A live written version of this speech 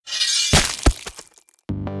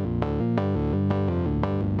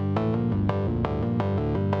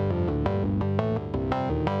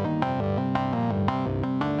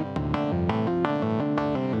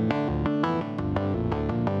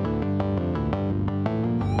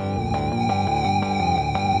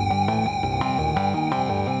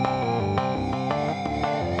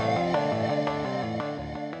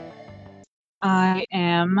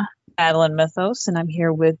Madeline Mythos, and I'm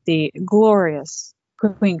here with the glorious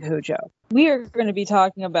Queen Cujo. We are going to be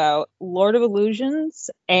talking about Lord of Illusions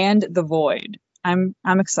and The Void. I'm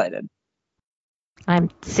excited. I'm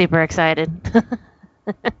super excited.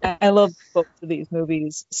 I love both of these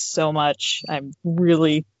movies so much.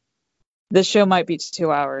 This show might be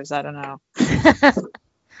 2 hours. I don't know.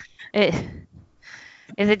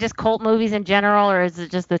 Is it just cult movies in general, or is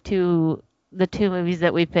it just the two movies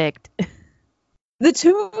that we picked? The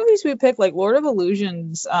two movies we picked, like Lord of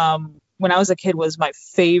Illusions, when I was a kid, was my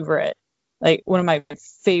favorite. Like one of my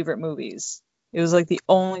favorite movies. It was like the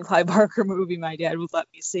only Clive Barker movie my dad would let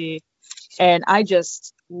me see. And I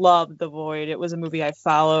just loved The Void. It was a movie I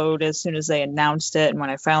followed as soon as they announced it. And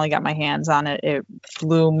when I finally got my hands on it, it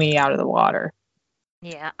blew me out of the water.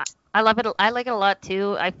 Yeah, I love it. I like it a lot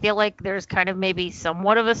too. I feel like there's kind of maybe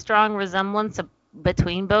somewhat of a strong resemblance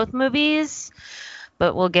between both movies,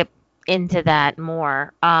 but we'll get into that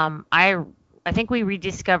more. I think we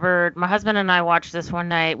rediscovered, my husband and I watched this one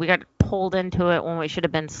night. We got pulled into it when we should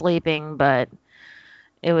have been sleeping, but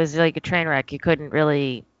it was like a train wreck. You couldn't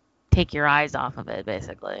really take your eyes off of it,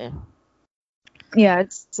 basically. Yeah,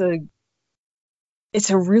 it's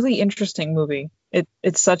a really interesting movie.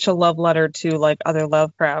 It's such a love letter to like other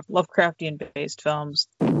Lovecraftian based films.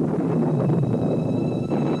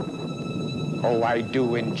 Oh, I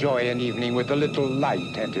do enjoy an evening with a little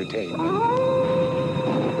light entertainment.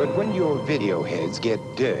 But when your video heads get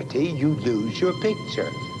dirty, you lose your picture.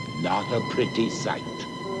 Not a pretty sight.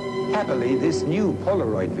 Happily, this new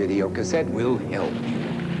Polaroid video cassette will help you.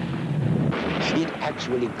 It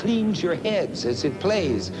actually cleans your heads as it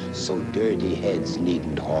plays, so dirty heads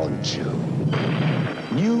needn't haunt you.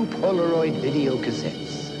 New Polaroid video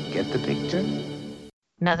cassettes. Get the picture?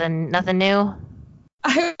 Nothing new?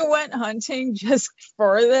 I went hunting just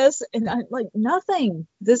for this, and nothing.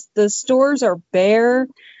 The stores are bare.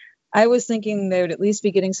 I was thinking they would at least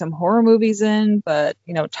be getting some horror movies in, but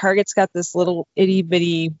Target's got this little itty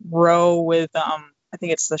bitty row with I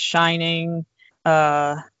think it's The Shining,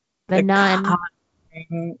 The Nun,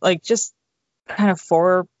 like just kind of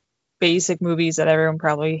 4 basic movies that everyone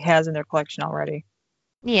probably has in their collection already.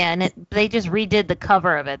 Yeah, and they just redid the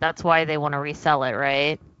cover of it. That's why they want to resell it,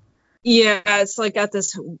 right? Yeah, it's like got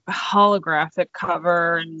this holographic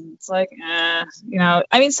cover, and it's like, I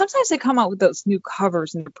mean, sometimes they come out with those new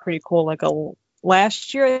covers and they're pretty cool. Like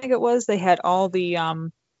last year, I think it was, they had all the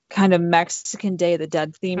kind of Mexican Day of the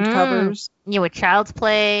Dead themed covers. Yeah, with Child's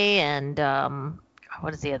Play and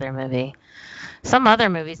what is the other movie? Some other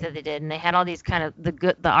movies that they did, and they had all these kind of the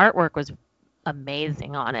artwork was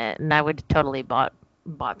amazing on it, and I would totally bought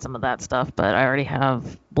some of that stuff, but I already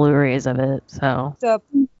have Blu-rays of it, so.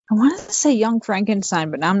 I wanted to say Young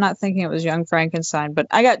Frankenstein, but now I'm not thinking it was Young Frankenstein. But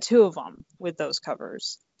I got 2 of them with those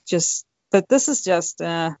covers. But this is just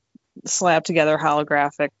slapped together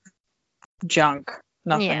holographic junk.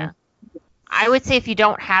 Nothing. Yeah. I would say if you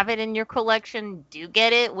don't have it in your collection, do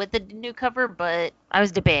get it with the new cover. But I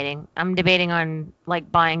was debating. I'm debating on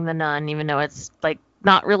like buying The Nun, even though it's like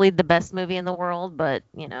not really the best movie in the world. But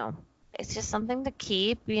it's just something to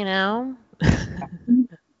keep.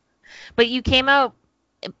 But you came out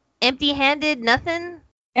empty-handed, nothing?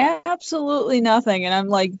 Absolutely nothing. And I'm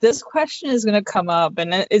like, this question is going to come up,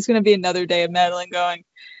 and it's going to be another day of Madeline going,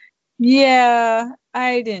 yeah,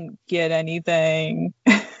 I didn't get anything.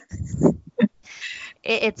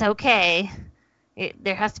 It's okay.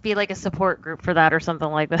 There has to be like a support group for that or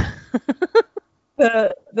something like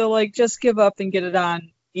that. They'll like just give up and get it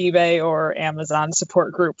on eBay or Amazon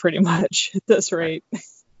support group pretty much at this rate.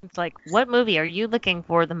 It's like, what movie are you looking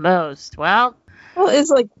for the most? Well, it's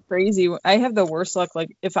like crazy. I have the worst luck.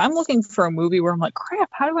 Like if I'm looking for a movie where I'm like, crap,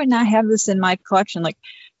 how do I not have this in my collection? Like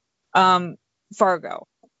Fargo.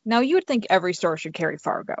 Now you would think every store should carry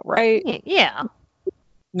Fargo, right? Yeah.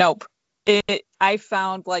 Nope. I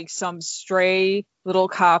found like some stray little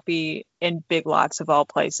copy in Big Lots of all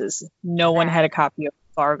places. No one had a copy of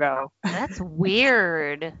Fargo. That's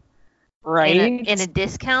weird. Right? In a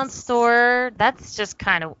discount store, that's just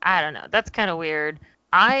kind of, I don't know. That's kind of weird.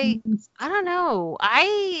 I don't know.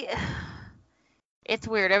 It's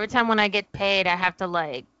weird. Every time when I get paid, I have to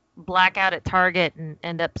like black out at Target and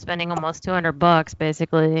end up spending almost $200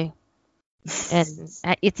 basically. And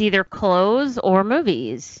it's either clothes or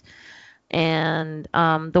movies. And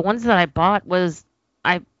the ones that I bought was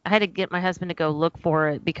I had to get my husband to go look for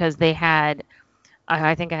it because they had,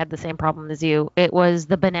 I think I had the same problem as you. It was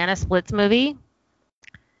the Banana Splits movie.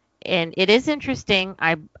 And it is interesting.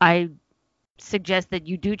 I suggest that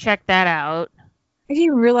you do check that out. I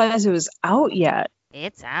didn't realize it was out yet.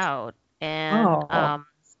 It's out. And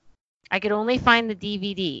I could only find the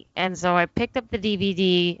DVD. And so I picked up the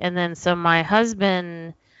DVD, and then so my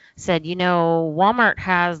husband said, Walmart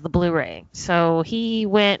has the Blu-ray. So he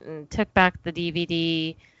went and took back the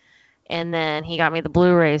DVD, and then he got me the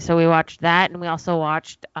Blu-ray. So we watched that, and we also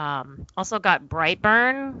watched, also got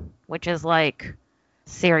Brightburn, which is like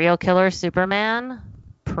serial killer Superman.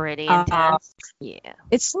 Pretty intense. Yeah.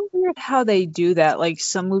 It's so weird how they do that. Like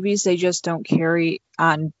some movies they just don't carry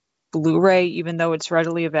on Blu-ray even though it's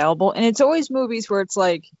readily available. And it's always movies where it's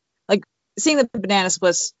like seeing the Banana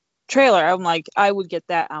Splits trailer, I'm like, I would get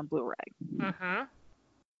that on Blu-ray. Mm-hmm.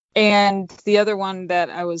 And the other one that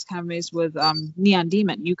I was kind of amazed with, Neon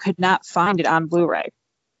Demon, you could not find it on Blu-ray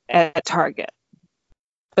at Target.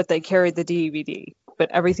 But they carried the DVD.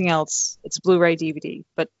 But everything else, it's Blu-ray DVD.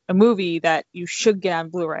 But a movie that you should get on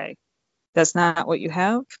Blu-ray, that's not what you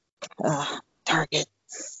have. Target.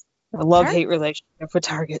 A love-hate relationship with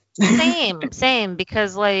Target. Same.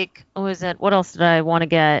 Because what else did I want to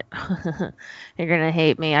get? You're gonna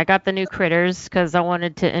hate me. I got the new Critters because I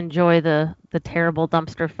wanted to enjoy the terrible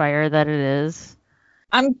dumpster fire that it is.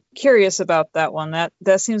 I'm curious about that one.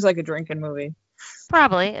 That seems like a drinking movie.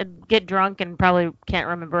 Probably. I'd get drunk and probably can't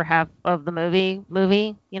remember half of the movie,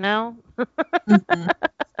 Mm-hmm.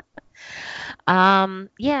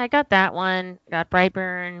 Yeah, I got that one. Got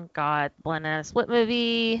Brightburn, got Banana Split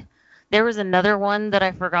movie. There was another one that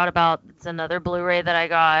I forgot about. It's another Blu-ray that I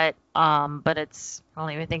got, but I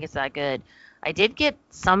don't even think it's that good. I did get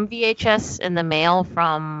some VHS in the mail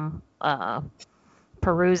from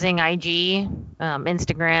perusing IG,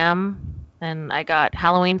 Instagram, and I got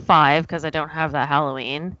Halloween 5 because I don't have that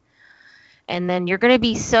Halloween. And then you're going to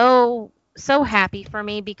be so happy for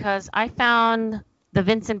me because I found the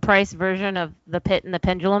Vincent Price version of The Pit and the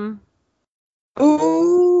Pendulum.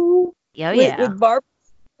 Ooh. Yeah, yeah. With Barbara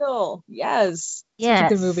Hill. Yes.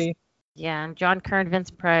 Yes. It's a good movie. Yeah, and John Kern,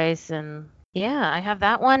 Vincent Price, and yeah, I have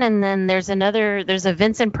that one. And then there's a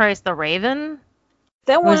Vincent Price, The Raven.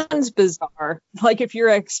 That one's bizarre. Like if you're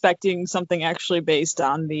expecting something actually based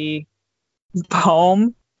on the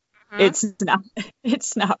poem, it's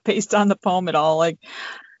not based on the poem at all. Like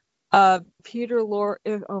Peter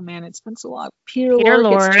Lorre. Oh man, it's been so long. Peter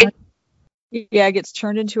Lorre gets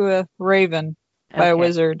turned into a raven by a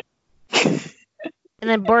wizard. And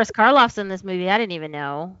then Boris Karloff's in this movie. I didn't even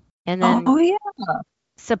know. And then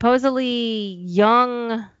supposedly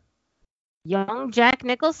young Jack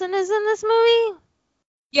Nicholson is in this movie.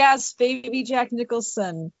 Yes, baby Jack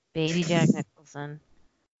Nicholson. Baby Jack Nicholson.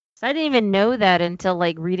 So I didn't even know that until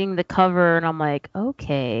reading the cover, and I'm like,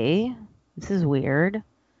 okay, this is weird,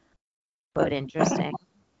 but interesting.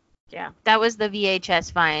 Yeah, that was the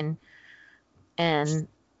VHS find, and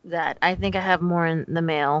that I think I have more in the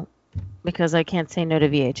mail because I can't say no to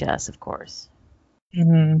VHS, of course.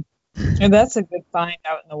 Mm-hmm. And that's a good find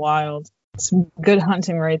out in the wild. Some good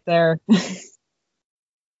hunting right there.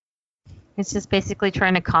 It's just basically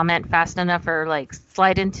trying to comment fast enough or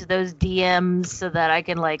slide into those DMs so that I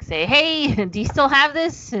can say, hey, do you still have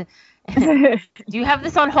this? Do you have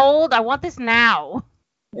this on hold? I want this now.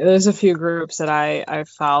 There's a few groups that I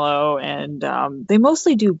follow, and they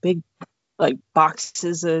mostly do big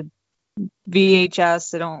boxes of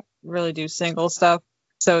VHS. They don't really do single stuff.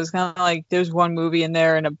 So it's kind of there's one movie in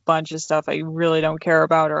there and a bunch of stuff I really don't care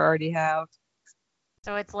about or already have.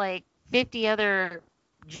 So it's 50 other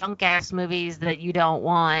junk ass movies that you don't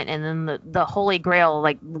want, and then the holy grail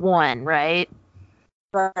one, right?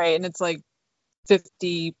 Right, and it's $50,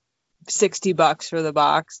 $60 for the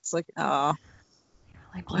box. It's oh.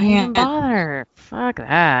 Why even bother? Fuck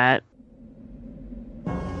that.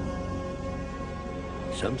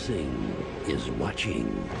 Something is watching.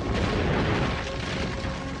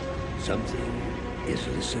 Something is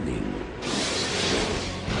listening.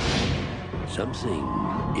 Something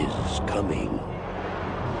is coming.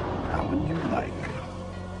 How would you like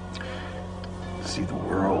to see the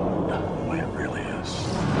world the way it really is?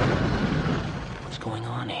 What's going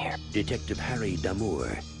on here? Detective Harry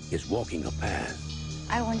Damour is walking a path.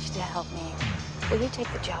 I want you to help me. Will you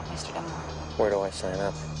take the job, Mr. Damour? Where do I sign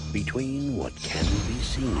up? Between what can be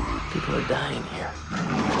seen. People are dying here.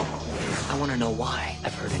 I want to know why.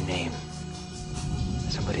 I've heard a name.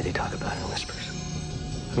 Somebody they talk about in whispers.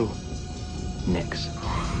 Who? Nix.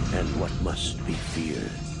 And what must be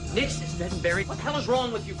feared. Nix is dead and buried. What the hell is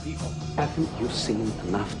wrong with you people? Haven't you seen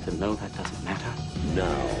enough to know that doesn't matter?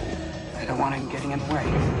 Now. I don't want him getting in the way.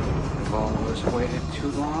 We've always waited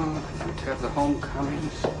too long to have the homecoming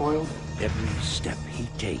spoiled. Every step he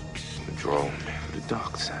takes. The drone to the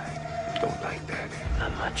dark side. Don't like that.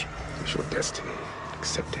 Not much. It's your destiny.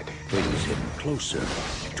 Accept it. Brings him closer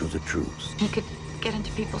to the truth. He could get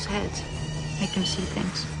into people's heads, make them see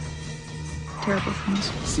things. terrible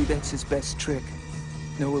things. See, that's his best trick.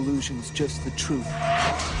 No illusions, just the truth.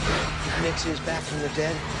 Nix is back from the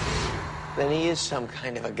dead, then he is some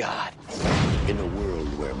kind of a god. In a world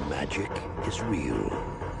where magic is real,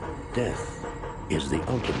 death is the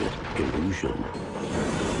ultimate illusion.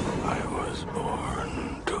 I was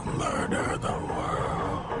born to murder the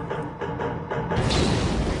world.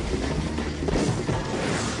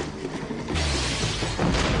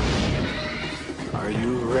 Are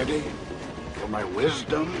you ready for my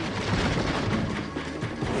wisdom?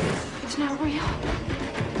 It's not real.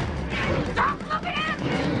 Stop looking at me!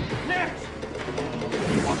 Next!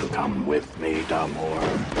 You want to come with me, Damour?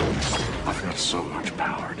 I've got so much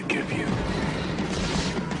power to give you.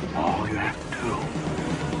 All you have to do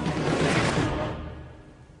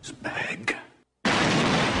is beg.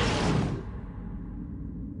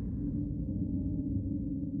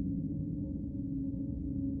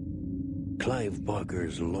 Clive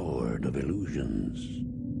Barker's Lord of Illusions.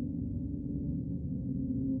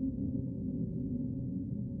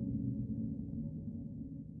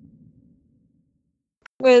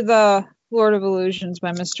 With Lord of Illusions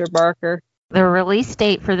by Mr. Barker. The release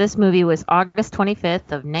date for this movie was August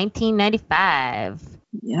 25th of 1995.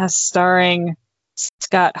 Yes, starring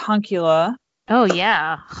Scott Hunkula. Oh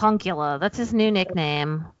yeah, Hunkula. That's his new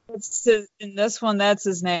nickname. In this one, that's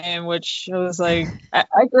his name, which I was like,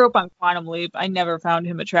 I grew up on Quantum Leap. I never found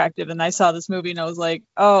him attractive, and I saw this movie and I was like,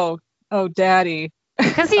 oh, daddy.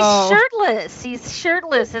 Because he's shirtless. He's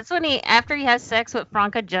shirtless. It's when after he has sex with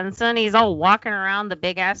Franca Jensen, he's all walking around the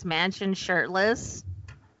big ass mansion shirtless.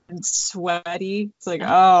 And sweaty. It's like,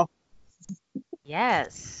 oh.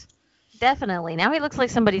 Yes. Definitely. Now he looks like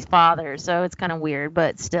somebody's father, so it's kind of weird,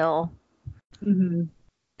 but still. Mm-hmm.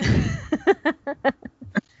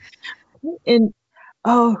 And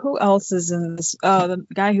who else is in this? Oh, the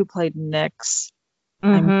guy who played Nix.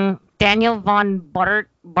 Mm-hmm. Daniel von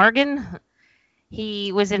Bargen.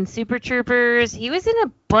 He was in Super Troopers. He was in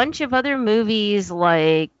a bunch of other movies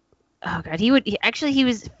like, oh god, he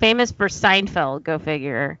was famous for Seinfeld. Go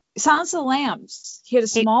figure. Silence of the Lambs. He had a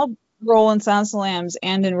small role in Silence of the Lambs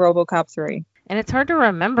and in RoboCop 3. And it's hard to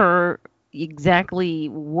remember exactly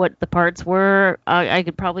what the parts were. I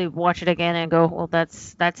could probably watch it again and go, well,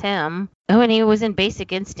 that's him. Oh, and he was in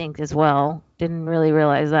Basic Instinct as well. Didn't really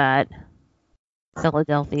realize that.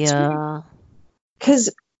 Philadelphia.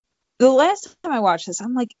 Because the last time I watched this,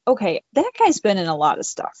 I'm like, okay, that guy's been in a lot of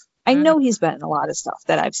stuff. I know he's been in a lot of stuff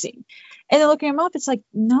that I've seen. And then looking him up, it's like,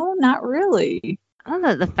 no, not really. I don't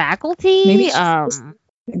know, The Faculty? Maybe I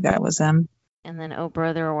think that was him. And then Oh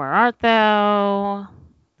Brother, Where Art Thou?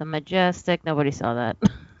 The Majestic. Nobody saw that.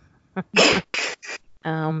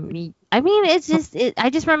 I mean, it's just, I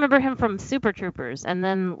just remember him from Super Troopers. And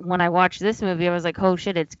then when I watched this movie, I was like, oh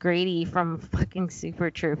shit, it's Grady from fucking Super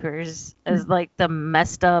Troopers as like the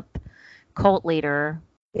messed up cult leader.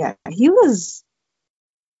 Yeah, he was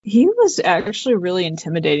actually really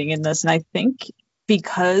intimidating in this. And I think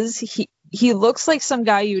because he looks like some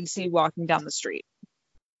guy you would see walking down the street.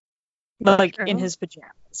 Like in his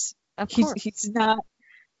pajamas. He's not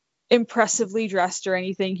impressively dressed or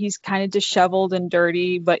anything. He's kind of disheveled and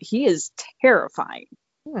dirty, but he is terrifying.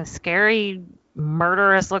 Scary,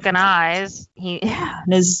 murderous looking eyes.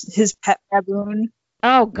 And his pet baboon.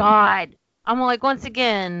 Oh god. I'm like, once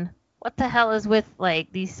again, what the hell is with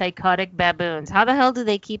like these psychotic baboons? How the hell do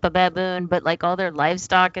they keep a baboon but like all their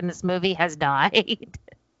livestock in this movie has died?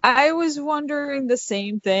 I was wondering the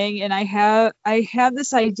same thing, and I had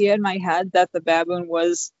this idea in my head that the baboon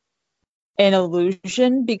was an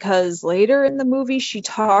illusion because later in the movie she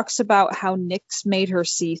talks about how Nix made her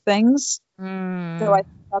see things. So I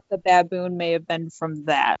thought the baboon may have been from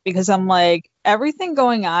that, because I'm like, everything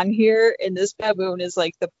going on here in this baboon is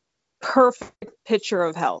like the perfect picture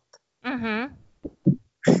of health. Kept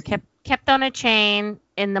on a chain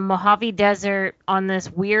in the Mojave Desert on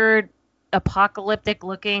this weird apocalyptic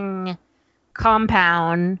looking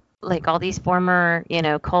compound. Like all these former,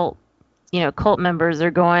 cult members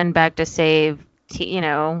are going back to save,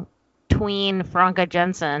 tween Franca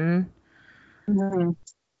Jensen. Mm-hmm.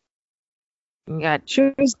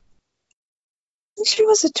 She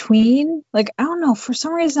was a tween. Like, I don't know. For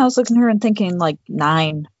some reason, I was looking at her and thinking like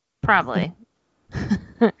 9. Probably.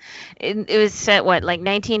 It was set like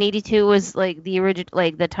 1982 was like the original,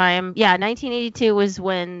 like the time. Yeah, 1982 was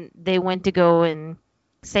when they went to go and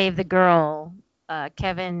save the girl,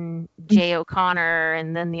 Kevin J. O'Connor,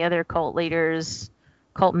 and then the other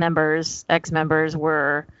ex-members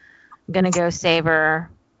were gonna go save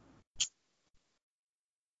her.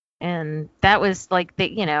 And that was like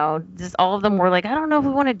just all of them were like, I don't know if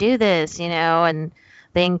we want to do this, and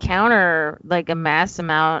they encounter like a mass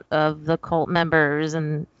amount of the cult members,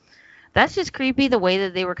 and that's just creepy the way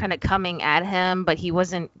that they were kind of coming at him, but he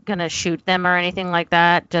wasn't gonna shoot them or anything like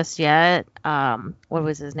that just yet. What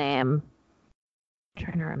was his name? I'm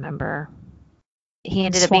trying to remember. He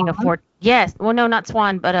ended up being a yes. Well, no, not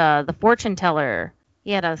Swan, but the fortune teller.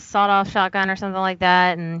 He had a sawed-off shotgun or something like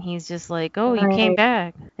that, and he's just like, "Oh, you came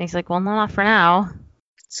back." And he's like, "Well, no, not for now."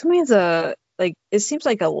 So many of the it seems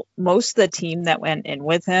like most of the team that went in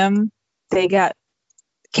with him, they got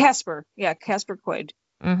Casper. Yeah, Casper Quaid.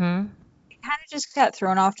 Mm-hmm. Kind of just got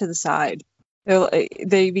thrown off to the side.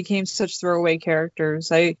 They became such throwaway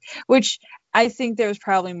characters. Which I think there's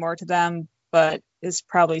probably more to them, but it's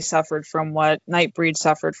probably suffered from what Nightbreed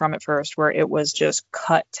suffered from at first, where it was just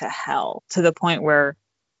cut to hell to the point where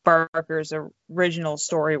Barker's original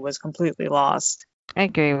story was completely lost. I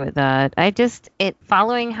agree with that.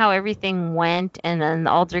 Following how everything went, and then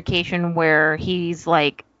the altercation where he's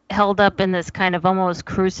like held up in this kind of almost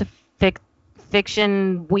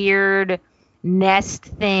crucifixion weird nest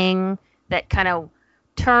thing that kind of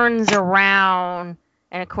turns around,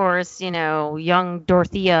 and of course, young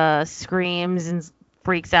Dorothea screams and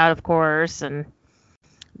freaks out, of course, and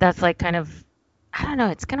that's like kind of, I don't know,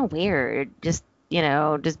 it's kind of weird, just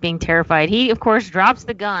being terrified. He of course drops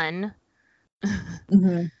the gun.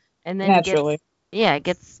 Mm-hmm. And then naturally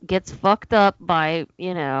gets fucked up by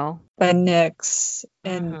by Nix,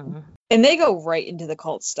 and they go right into the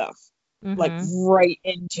cult stuff. Like right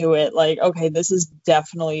into it, like, okay, this is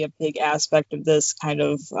definitely a big aspect of this kind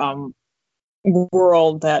of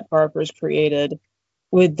world that Barker's created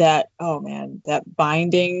with that, oh man, that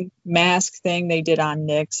binding mask thing they did on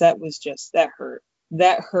Nix. That hurt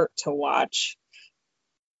to watch.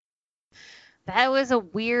 That was a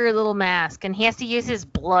weird little mask, and he has to use his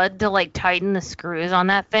blood to like tighten the screws on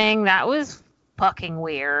that thing. That was fucking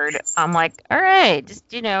weird. I'm like, all right, just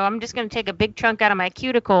I'm just gonna take a big chunk out of my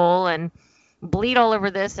cuticle and bleed all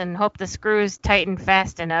over this and hope the screws tighten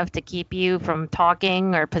fast enough to keep you from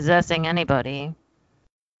talking or possessing anybody.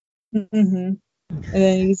 And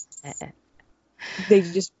then they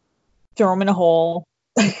just throw him in a hole.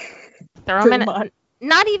 Throw him in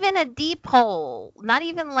not even a deep hole, not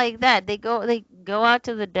even like that. They go out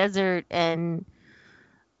to the desert, and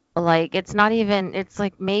like it's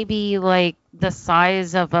like maybe like the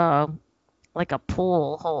size of a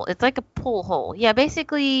pool hole. It's like a pool hole. Yeah,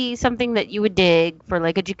 basically something that you would dig for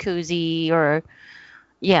like a jacuzzi, or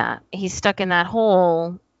yeah, he's stuck in that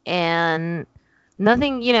hole, and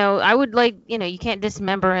nothing, I would you can't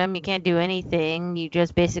dismember him, you can't do anything. You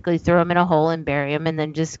just basically throw him in a hole and bury him, and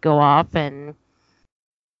then just go off and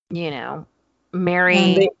marry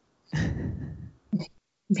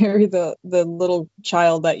the little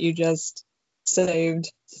child that you just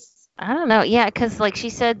saved. I don't know. Yeah, because like she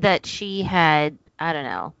said that she had, I don't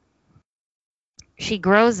know. She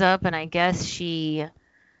grows up, and I guess she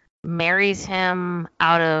marries him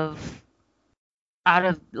out of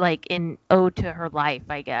like in ode to her life,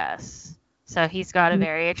 I guess. So he's got a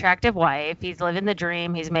very attractive wife. He's living the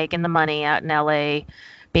dream. He's making the money out in LA,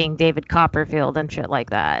 being David Copperfield and shit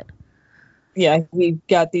like that. Yeah, he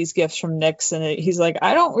got these gifts from Nix, and he's like,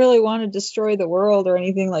 I don't really want to destroy the world or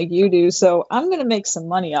anything like you do, so I'm going to make some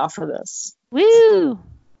money off of this. Woo!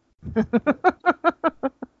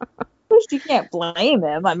 Which you can't blame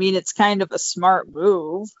him. I mean, it's kind of a smart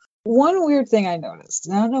move. One weird thing I noticed,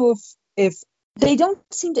 and I don't know if they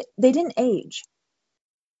didn't age.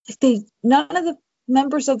 None of the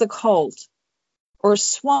members of the cult or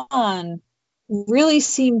Swan really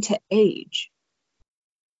seemed to age.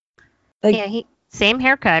 Like, yeah, same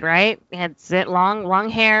haircut, right? He had long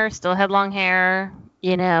hair, still had long hair,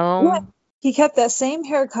 Yeah, he kept that same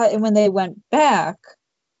haircut, and when they went back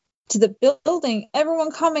to the building,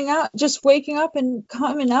 everyone coming out, just waking up and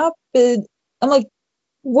coming up, and I'm like,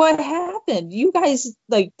 what happened? You guys,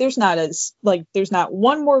 there's not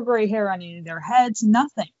one more gray hair on any of their heads,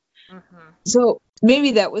 nothing. So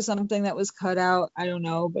maybe that was something that was cut out. I don't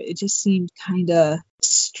know, but it just seemed kind of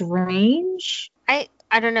strange.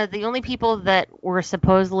 I don't know. The only people that were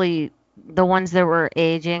supposedly the ones that were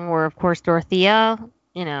aging were, of course, Dorothea,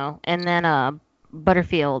 and then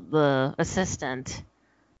Butterfield, the assistant.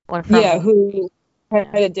 Who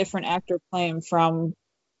had a different actor playing from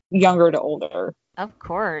younger to older. Of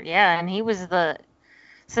course, yeah. And he was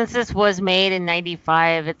since this was made in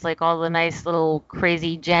 95, it's like all the nice little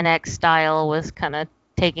crazy Gen X style was kind of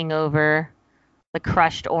taking over. The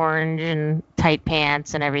crushed orange and tight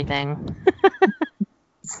pants and everything.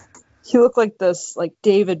 He looked like this, like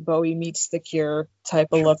David Bowie meets The Cure type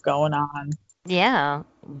of look going on. Yeah,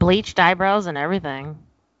 bleached eyebrows and everything.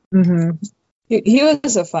 Mm-hmm. He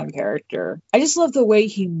was a fun character. I just love the way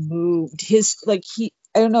he moved. I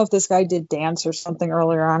don't know if this guy did dance or something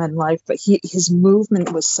earlier on in life, but his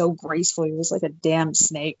movement was so graceful. He was like a damn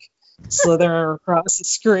snake slithering across the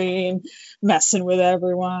screen, messing with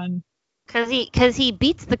everyone. Cause he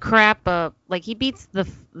beats the crap up, like he beats the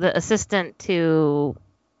assistant to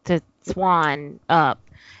Swan up,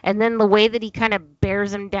 and then the way that he kind of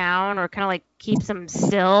bears him down or kind of like keeps him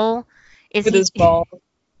still is with his ball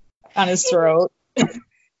on his throat.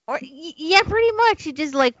 Yeah, pretty much. He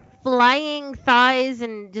just like flying thighs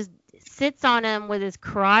and just sits on him with his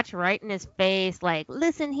crotch right in his face, like,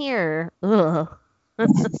 listen here. Ugh.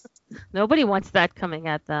 Nobody wants that coming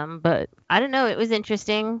at them, but I don't know. It was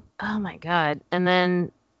interesting. Oh my God. And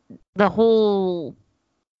then the whole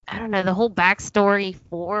backstory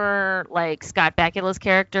for like Scott Bakula's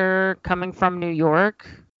character coming from New York.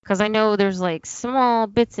 Because I know there's like small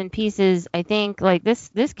bits and pieces. I think like this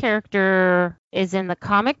character is in the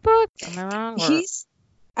comic book. Am I wrong?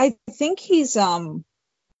 I think he's the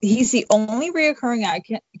only reoccurring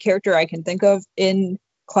character I can think of in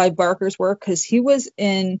Clive Barker's work, because he was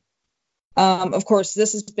in, of course,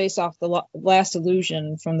 this is based off the Last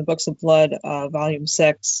Illusion from the Books of Blood, Volume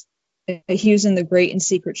 6. He was in The Great and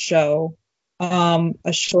Secret Show, a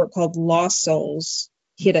short called Lost Souls.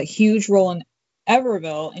 He had a huge role in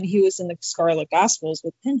Everville, and he was in the Scarlet Gospels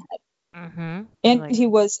with Pinhead. Mm-hmm. And he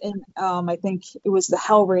was in, I think it was the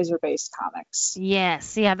Hellraiser-based comics.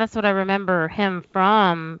 Yes, yeah, that's what I remember him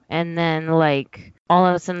from. And then, like, all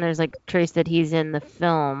of a sudden there's, like, trace that he's in the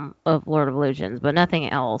film of Lord of Illusions, but nothing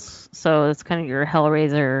else. So it's kind of your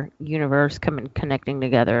Hellraiser universe connecting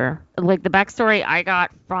together. Like, the backstory I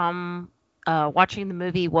got from watching the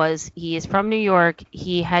movie was he is from New York.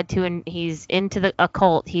 He's into the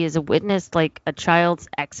occult. He has witnessed like a child's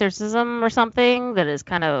exorcism or something that is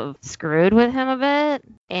kind of screwed with him a bit.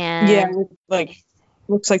 And yeah, like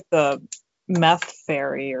looks like the meth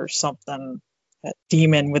fairy or something. That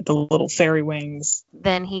demon with the little fairy wings.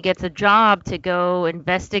 Then he gets a job to go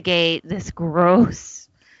investigate this gross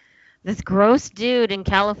dude in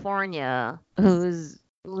California who's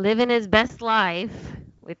living his best life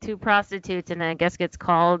with 2 prostitutes, and I guess gets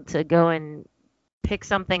called to go and pick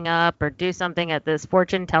something up or do something at this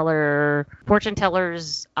fortune teller's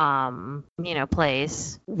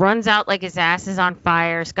place. Runs out like his ass is on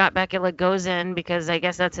fire. Scott Bakula goes in because I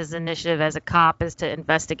guess that's his initiative as a cop, is to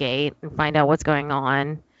investigate and find out what's going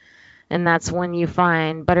on. And that's when you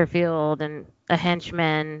find Butterfield and a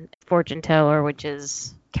henchman fortune teller, which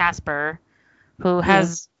is Casper, who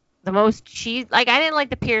has the most cheese. Like, I didn't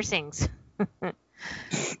like the piercings.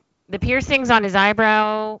 The piercings on his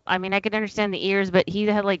eyebrow, I mean, I could understand the ears, but he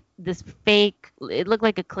had like this fake, it looked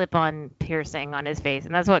like a clip-on piercing on his face,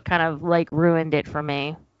 and that's what kind of like ruined it for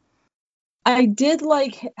me. I did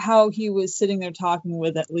like how he was sitting there talking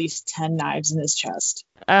with at least 10 knives in his chest.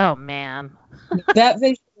 Oh man. That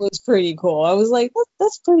visual was pretty cool. I was like,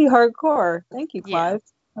 that's pretty hardcore. Thank you, Clive.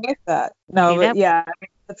 Yeah. I like that. No, but yeah,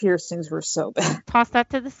 the piercings were so bad. Toss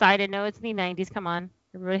that to the side. I know it's the 90s, come on.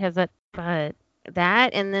 Everybody has that, but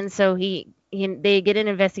that, and then so they get it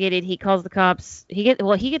investigated. He calls the cops. He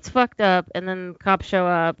gets fucked up, and then cops show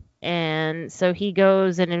up, and so he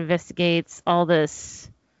goes and investigates all this.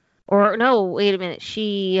 Or no, wait a minute.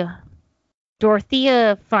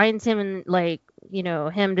 Dorothea finds him, and like, you know,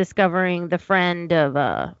 him discovering the friend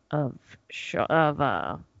of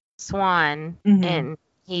Swan, mm-hmm. and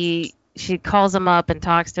she calls him up and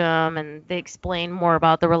talks to him, and they explain more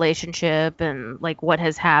about the relationship and like what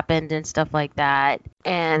has happened and stuff like that.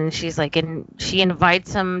 And she's like, and she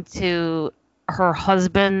invites him to her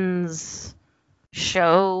husband's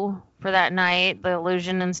show for that night, the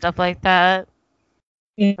illusion and stuff like that.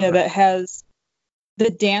 Yeah, that has the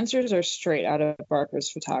dancers are straight out of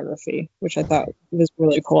Barker's photography, which I thought was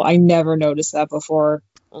really cool. I never noticed that before.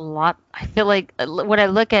 A lot. I feel like when I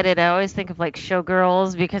look at it, I always think of like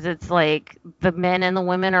Showgirls, because it's like the men and the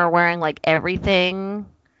women are wearing like everything,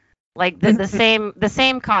 like the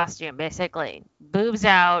same costume basically, boobs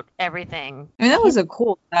out, everything. I mean, that was a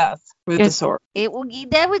cool death with the sword.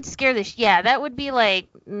 That would scare the that would be like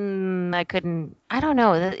I couldn't. I don't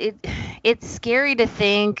know. It's scary to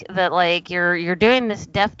think that like you're doing this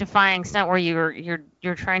death-defying stunt where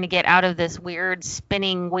you're trying to get out of this weird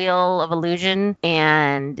spinning wheel of illusion,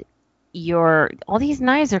 and all these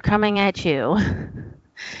knives are coming at you,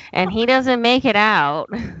 and he doesn't make it out.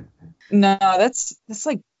 No, that's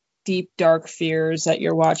like deep dark fears that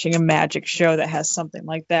you're watching a magic show that has something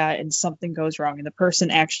like that, and something goes wrong and the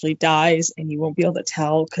person actually dies, and you won't be able to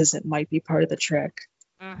tell because it might be part of the trick.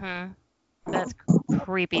 Mm-hmm. That's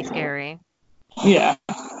creepy scary. Yeah.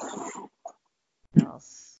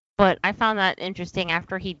 But But I found that interesting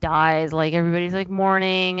after he dies. Like, everybody's, like,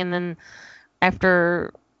 mourning, and then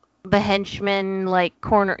after the henchman, like,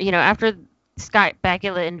 after Scott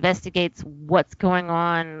Bakula investigates what's going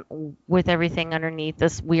on with everything underneath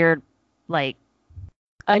this weird, like,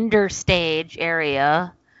 understage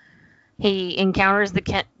area, he encounters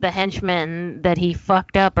the henchman that he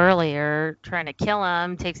fucked up earlier, trying to kill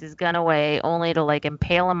him, takes his gun away, only to, like,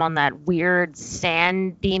 impale him on that weird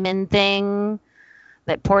sand demon thing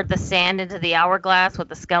that poured the sand into the hourglass with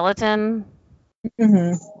the skeleton.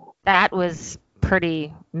 Mm-hmm. That was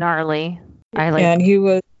pretty gnarly. And he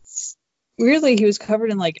was covered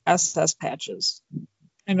in, like, SS patches.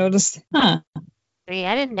 I noticed. Yeah,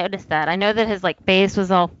 I didn't notice that. I know that his, like, face was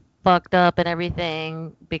all fucked up and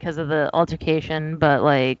everything because of the altercation, but,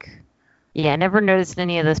 like, yeah, I never noticed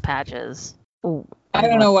any of those patches. Ooh, I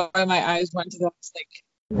don't know why my eyes went to those, like,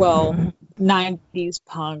 well, 90s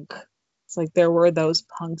punk. It's like there were those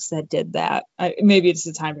punks that did that. Maybe it's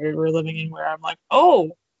the time period we're living in where I'm like,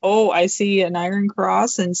 oh, I see an iron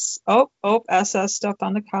cross and SS stuff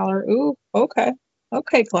on the collar. Ooh, okay,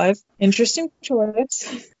 Clive. Interesting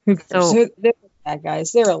choice. So they're bad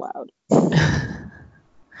guys. They're allowed.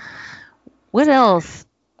 What else?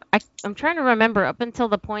 I'm trying to remember up until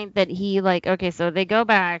the point that he, like, okay, so they go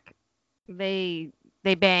back, they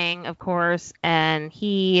bang, of course, and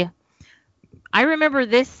I remember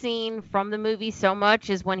this scene from the movie so much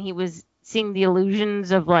is when he was seeing the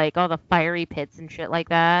illusions of, like, all the fiery pits and shit like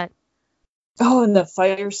that. Oh, and the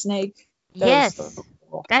fire snake. Yes. So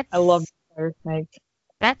cool. I love the fire snake.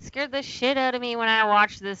 That scared the shit out of me when I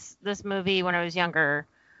watched this movie when I was younger.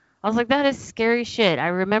 I was like, that is scary shit. I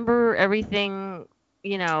remember everything,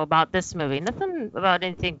 about this movie. Nothing about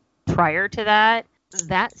anything prior to that.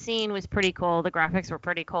 That scene was pretty cool. The graphics were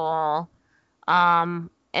pretty cool.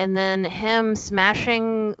 And then him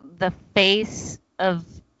smashing the face of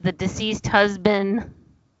the deceased husband.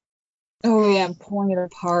 Oh, yeah, and pulling it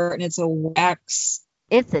apart, and it's a wax.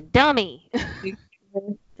 It's a dummy. It's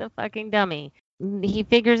a fucking dummy. He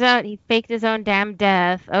figures out he faked his own damn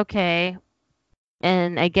death. Okay.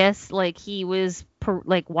 And I guess, like, he was,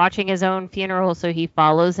 watching his own funeral, so he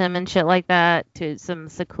follows him and shit like that to some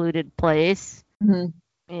secluded place. Mm-hmm.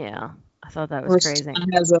 Yeah. I thought that was crazy.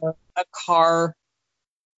 Stan has a car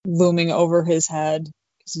looming over his head.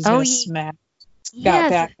 He's going to smash.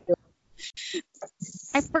 Yes.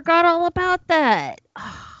 I forgot all about that.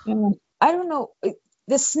 I don't know.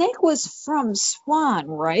 The snake was from Swan,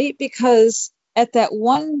 right? Because at that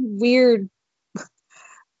one weird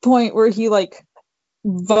point where he, like,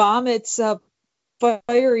 vomits a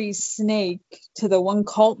fiery snake to the one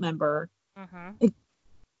cult member,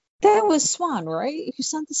 that was Swan, right? Who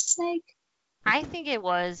sent the snake? I think it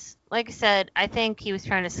was. Like I said, I think he was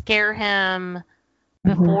trying to scare him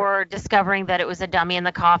before discovering that it was a dummy in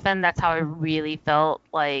the coffin. That's how I really felt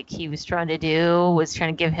like he was trying to do, was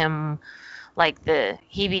trying to give him, like, the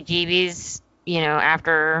heebie-jeebies,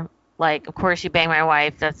 after, like, of course you bang my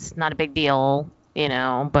wife, that's not a big deal,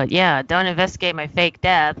 but yeah, don't investigate my fake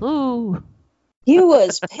death. Ooh. He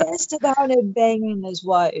was pissed about him banging his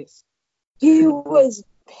wife. He was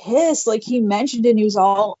pissed. Like, he mentioned it and he was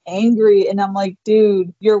all angry, and I'm like,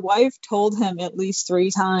 dude, your wife told him at least 3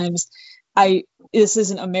 times, this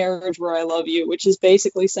isn't a marriage where I love you, which is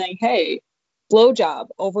basically saying, hey, blowjob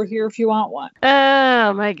over here if you want one.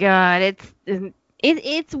 Oh my god,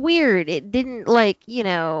 it's weird. It didn't, like,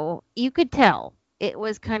 you could tell it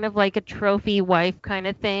was kind of like a trophy wife kind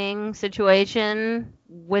of thing situation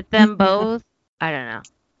with them both. I don't know.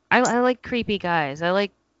 I like creepy guys. I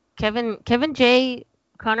like Kevin J.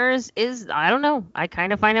 Connors I don't know. I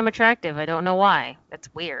kind of find him attractive. I don't know why.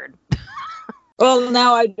 That's weird. Well,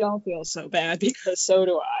 now I don't feel so bad because so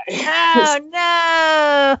do I.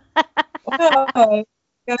 Oh, no!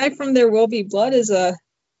 Guy from There Will Be Blood is a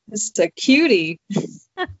cutie.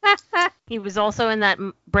 He was also in that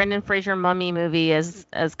Brendan Fraser Mummy movie as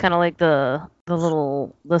kind of like the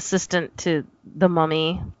little assistant to the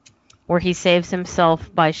mummy, where he saves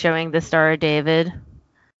himself by showing the Star of David.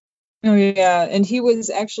 Oh yeah, and he was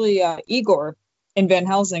actually Igor in Van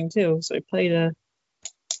Helsing too, so he played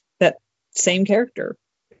that same character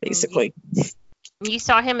basically. You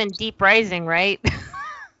saw him in Deep Rising, right?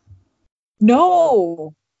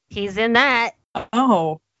 No, he's in that.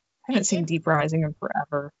 Oh, I haven't seen Deep Rising in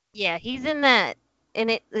forever. Yeah, he's in that, and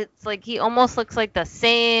it's like he almost looks like the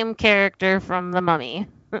same character from The Mummy.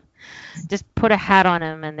 Just put a hat on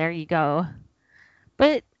him, and there you go.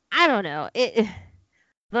 But I don't know.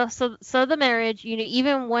 So the marriage,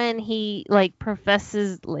 even when he, like,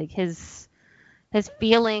 professes, like, his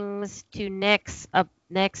feelings to Nix.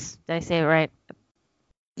 Did I say it right?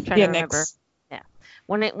 I'm trying to remember. Nix. Yeah.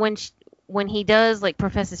 when he does like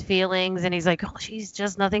profess his feelings and he's like, oh, she's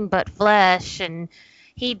just nothing but flesh, and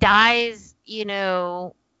he dies,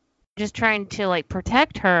 just trying to like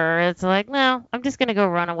protect her. It's like, no, I'm just gonna go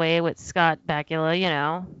run away with Scott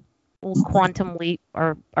Bakula. We'll quantum leap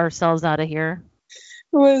ourselves out of here.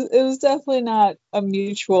 It was definitely not a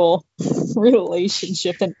mutual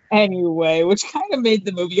relationship in any way, which kind of made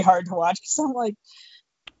the movie hard to watch because I'm like,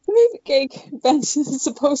 maybe Kate Benson is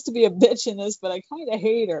supposed to be a bitch in this, but I kind of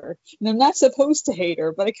hate her. And I'm not supposed to hate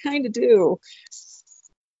her, but I kind of do.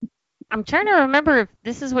 I'm trying to remember if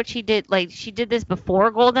this is what she did. Like, she did this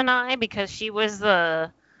before GoldenEye because she was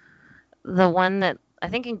the one that, I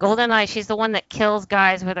think in GoldenEye, she's the one that kills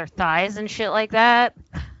guys with her thighs and shit like that.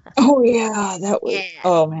 Oh, yeah. That was,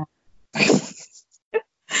 Oh, man.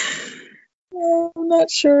 I'm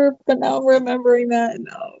not sure, but now I'm remembering that.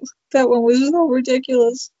 No, that one was so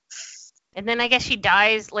ridiculous. And then I guess she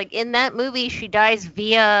dies, like, in that movie, she dies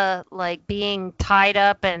via, like, being tied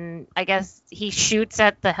up, and I guess he shoots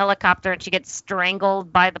at the helicopter and she gets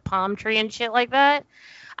strangled by the palm tree and shit like that.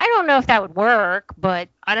 I don't know if that would work, but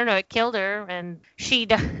I don't know, it killed her, and she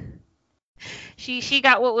got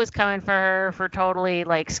what was coming for her for totally,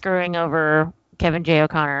 like, screwing over Kevin J.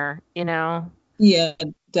 O'Connor, Yeah,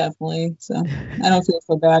 definitely. So I don't feel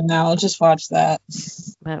so bad now. I'll just watch that.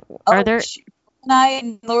 But are there... GoldenEye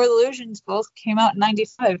and Lord of the Illusions both came out in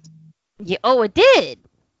 95. Yeah, oh, it did?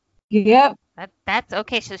 Yep. That's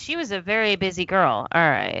okay. So she was a very busy girl. All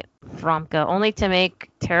right. Fromka, only to make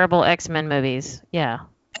terrible X-Men movies. Yeah,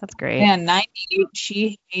 that's great. Yeah, 98,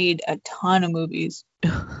 she made a ton of movies.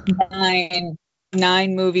 nine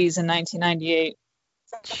movies in 1998.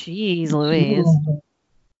 Jeez Louise.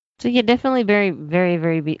 So yeah, definitely very, very,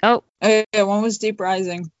 very... Oh, yeah, one was Deep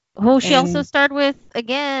Rising. Who she also starred with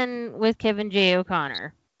Kevin J.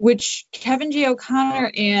 O'Connor. Which Kevin J.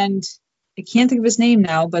 O'Connor and I can't think of his name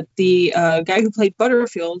now, but the guy who played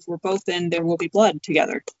Butterfield were both in There Will Be Blood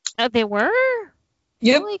together. Oh, they were?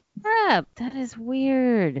 Yep. Holy crap, that is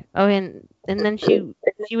weird. Oh, and then she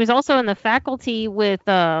was also in The Faculty with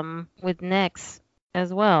Nix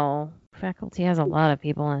as well. Faculty has a lot of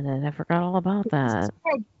people in it. I forgot all about that.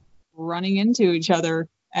 Running into each other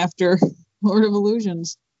after Lord of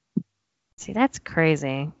Illusions. See, that's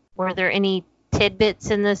crazy. Were there any tidbits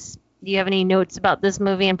in this? Do you have any notes about this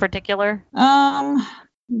movie in particular?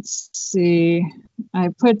 Let's see. I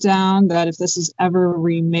put down that if this is ever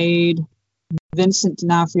remade, Vincent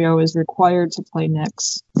D'Onofrio is required to play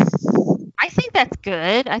Nix. I think that's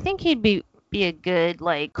good. I think he'd be a good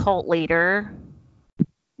like cult leader.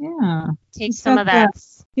 Yeah. Take some of that.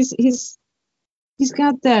 He's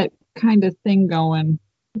got that kind of thing going.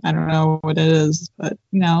 I don't know what it is, but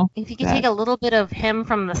if you could take a little bit of him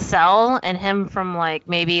from The Cell and him from like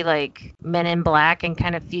maybe like Men in Black and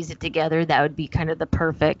kind of fuse it together, that would be kind of the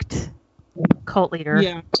perfect cult leader.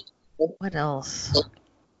 Yeah. What else?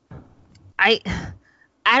 I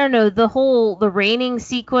don't know, the raining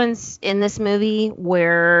sequence in this movie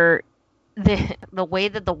where the way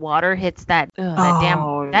that the water hits that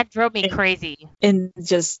drove me crazy. And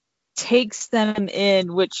just takes them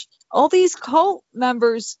in, which all these cult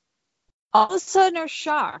members all of a sudden are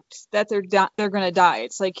shocked that they're going to die.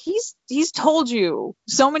 It's like he's told you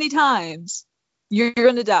so many times you're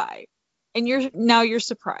going to die, and you're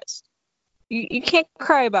surprised. You can't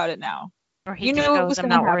cry about it now. Or he just goes, I'm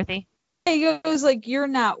not worthy. He goes like, you're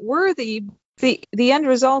not worthy. The end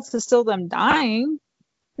result is still them dying.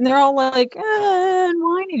 And they're all like, and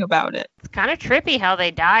whining about it. It's kind of trippy how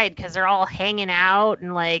they died because they're all hanging out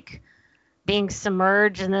and like being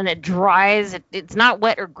submerged, and then it dries. It's not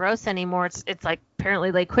wet or gross anymore. It's like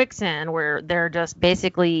apparently like quicksand where they're just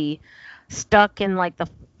basically stuck in like the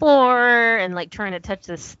floor and like trying to touch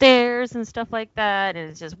the stairs and stuff like that. And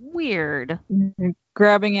it's just weird.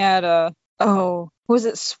 Grabbing at was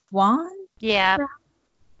it Swan? Yeah,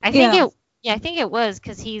 I think it was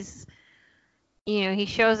because he's. He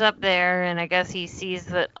shows up there, and I guess he sees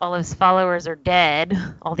that all his followers are dead.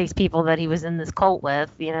 All these people that he was in this cult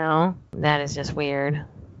with, That is just weird.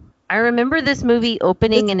 I remember this movie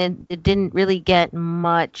opening, and it didn't really get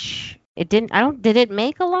much. Did it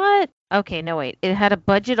make a lot? Okay, no, wait. It had a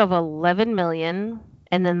budget of $11 million,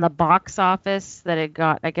 and then the box office that it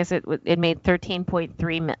got, I guess it made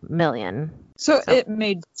 $13.3 million. So it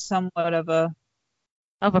made somewhat of a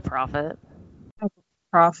profit.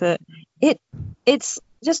 It's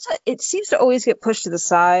just it seems to always get pushed to the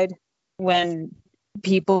side when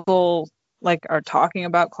people like are talking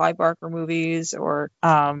about Clive Barker movies or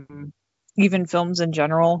even films in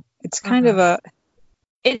general. It's kind of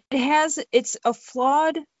it's a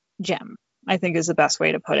flawed gem, I think is the best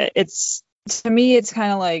way to put it. To me it's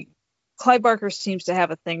kind of like Clive Barker seems to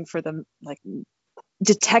have a thing for the like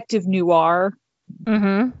detective noir.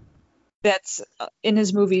 Mm-hmm. That's in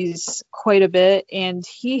his movies quite a bit, and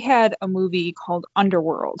he had a movie called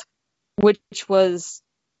Underworld, which was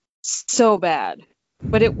so bad,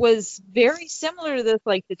 but it was very similar to this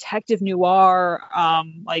like detective noir,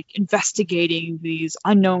 like investigating these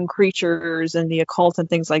unknown creatures and the occult and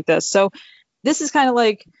things like this. So this is kind of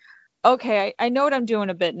like, okay, I know what I'm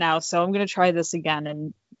doing a bit now, so I'm gonna try this again,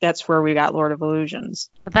 and that's where we got Lord of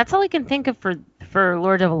Illusions. But that's all I can think of for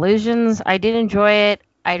Lord of Illusions. I did enjoy it.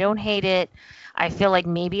 I don't hate it. I feel like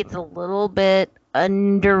maybe it's a little bit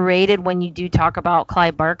underrated when you do talk about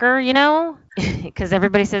Clive Barker, you know? Because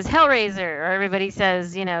everybody says Hellraiser, or everybody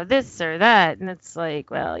says, you know, this or that. And it's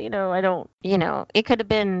like, well, you know, I don't, you know, it could have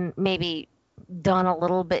been maybe done a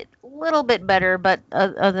little bit better. But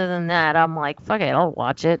other than that, I'm like, fuck it, I'll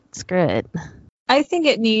watch it. Screw it. I think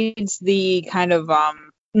it needs the kind of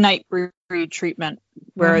Nightbreed treatment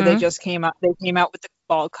where they came out with the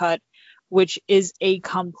ball cut, which is a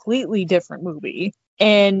completely different movie,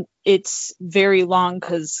 and it's very long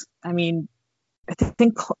because I mean I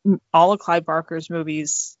think all of Clive Barker's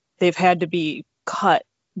movies, they've had to be cut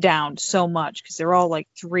down so much because they're all like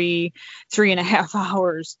 3.5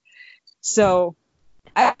 hours. So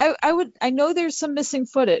I know there's some missing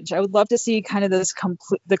footage. I would love to see kind of this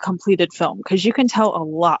the completed film, because you can tell a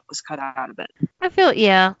lot was cut out of it. I feel,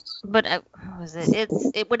 yeah, but what was it?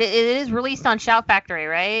 It is released on Shout Factory,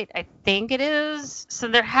 right? I think it is. So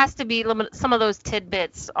there has to be some of those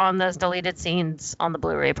tidbits on those deleted scenes on the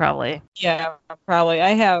Blu-ray, probably. Yeah, probably.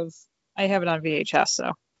 I have it on VHS,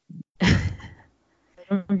 so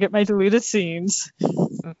I'll get my deleted scenes.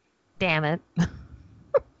 Damn it.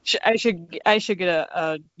 I should get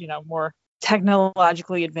a more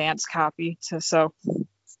technologically advanced copy so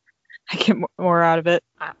I get more out of it.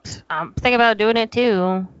 I'm thinking about doing it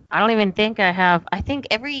too. I don't even think I have. I think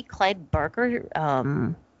every Clive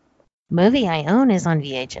Barker movie I own is on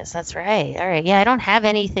VHS. That's right. All right. Yeah, I don't have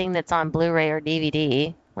anything that's on Blu-ray or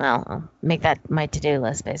DVD. Well, I'll make that my to-do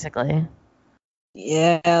list, basically.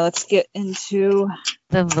 Yeah, let's get into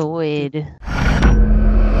The Void.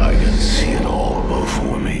 I can see it all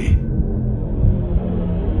before me.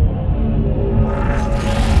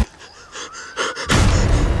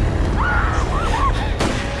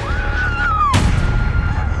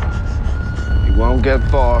 You won't get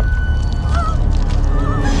far.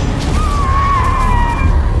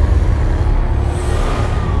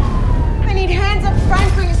 I need hands up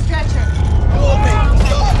front for your stretcher.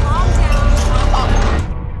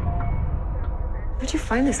 Where'd you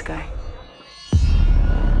find this guy?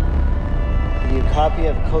 Give you a copy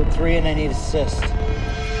of Code 3 and I need assist.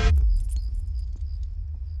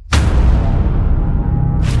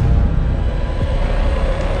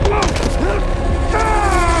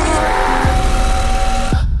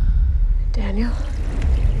 Daniel?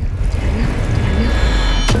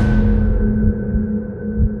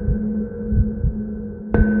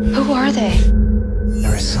 Who are they?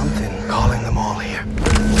 There is something calling them all here.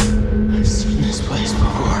 I've seen this place before.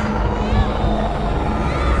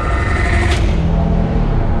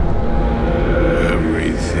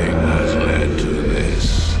 Everything has led to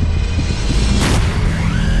this.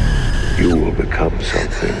 You will become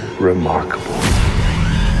something remarkable.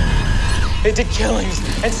 They did killings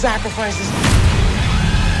and sacrifices.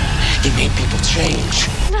 It made people change.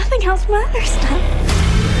 Nothing else matters now.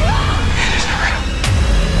 It isn't real.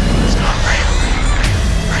 It's not real.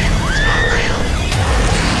 It's not real.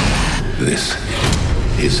 This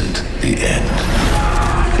isn't the end.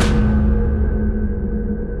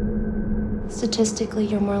 Statistically,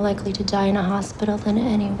 you're more likely to die in a hospital than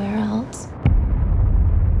anywhere else.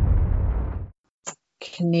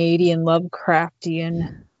 Canadian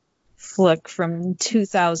Lovecraftian flick from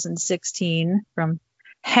 2016 from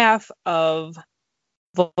half of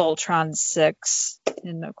Voltron 6.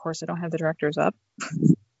 And of course, I don't have the directors up.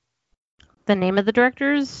 The name of the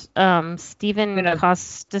directors? Stephen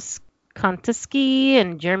Kontisky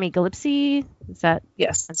and Jeremy Gillespie? Is that?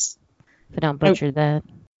 Yes. If I don't butcher that.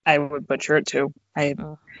 I would butcher it too. I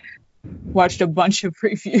watched a bunch of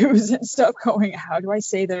previews and stuff going, how do I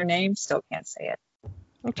say their name? Still can't say it.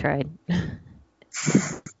 I tried.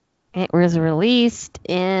 It was released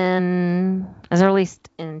in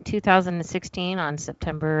 2016 on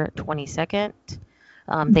September 22nd.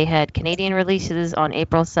 They had Canadian releases on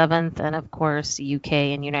April 7th, and of course, UK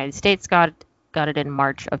and United States got it in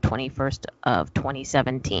March of 21st of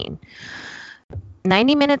 2017.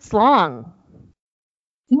 90 minutes long.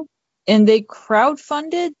 And they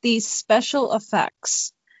crowdfunded these special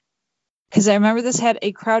effects. because I remember this had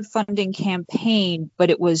a crowdfunding campaign, but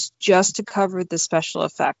it was just to cover the special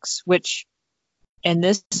effects, which in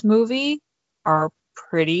this movie are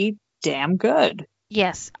pretty damn good.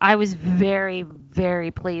 Yes, I was very,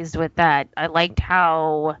 very pleased with that. I liked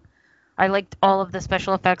all of the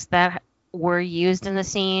special effects that were used in the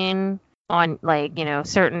scene on, like, you know,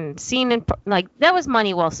 certain scene, and like, that was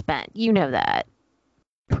money well spent. You know that.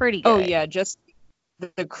 Pretty good. Oh yeah, just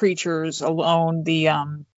the creatures alone,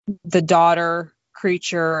 the daughter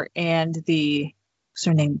creature and what's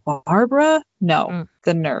her name? Barbara? No,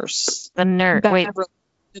 the nurse. The nurse. Wait.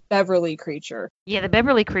 The Beverly creature. Yeah, the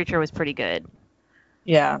Beverly creature was pretty good.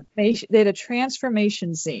 Yeah. They had a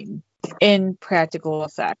transformation scene in practical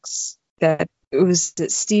effects that it was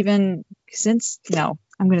Steven, no,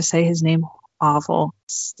 I'm going to say his name awful.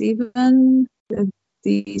 Steven,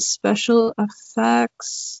 the special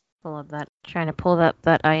effects. Pull up that, trying to pull up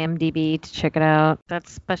that IMDb to check it out.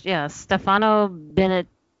 That's Stefano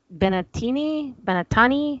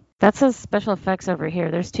Benettani. That says special effects over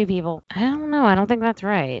here. There's two people. I don't know. I don't think that's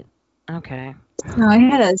right. Okay. No, I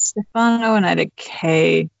had a Stefano and I had a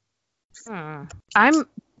K. I'm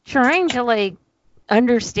trying to, like,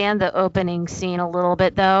 understand the opening scene a little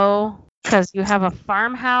bit, though, because you have a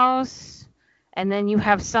farmhouse and then you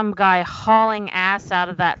have some guy hauling ass out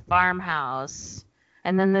of that farmhouse,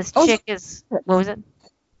 and then this chick is, what was it?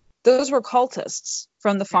 Those were cultists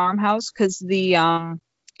from the farmhouse, because the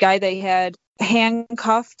guy they had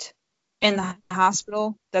handcuffed in the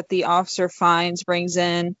hospital that the officer brings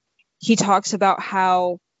in, he talks about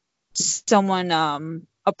how someone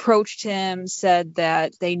approached him, said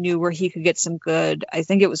that they knew where he could get some good, I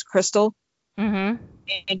think it was crystal, and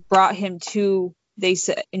brought him to, they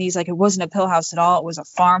said, and he's like, it wasn't a pill house at all, it was a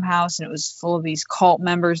farmhouse, and it was full of these cult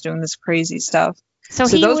members doing this crazy stuff. So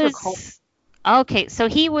he those was were cult. Okay, so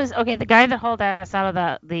he was the guy that hauled us out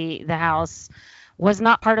of the house was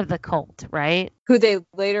not part of the cult, right? Who they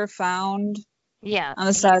later found on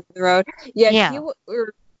the side of the road. Yeah.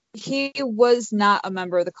 He was not a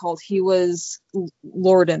member of the cult. He was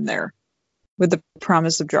lured in there with the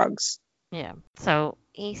promise of drugs. Yeah. So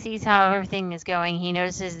he sees how everything is going. He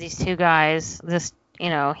notices these two guys.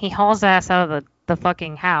 He hauls ass out of the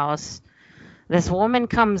fucking house. This woman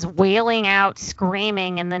comes wailing out,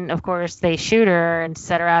 screaming, and then, of course, they shoot her and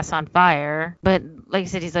set her ass on fire. But, like I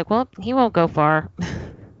said, he's like, well, he won't go far.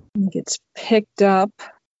 He gets picked up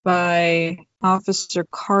by Officer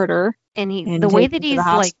Carter. And the way that he's,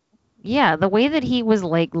 like, the way that he was,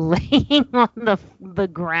 like, laying on the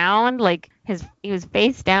ground, like, he was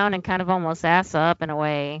face down and kind of almost ass up in a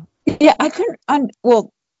way. Yeah, I couldn't,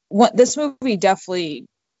 this movie definitely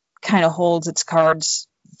kind of holds its cards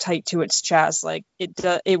tight to its chest. Like,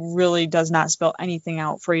 it really does not spell anything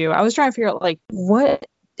out for you. I was trying to figure out, like, what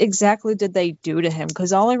exactly did they do to him?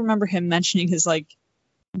 Because all I remember him mentioning is, like,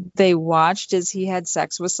 they watched as he had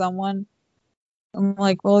sex with someone. I'm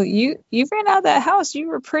like, well, you ran out of that house. You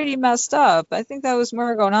were pretty messed up. I think that was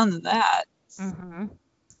more going on than that. Mm-hmm.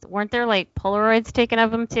 Weren't there, like, Polaroids taken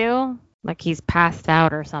of him too? Like he's passed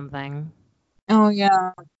out or something. Oh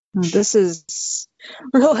yeah, we're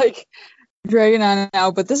like dragging on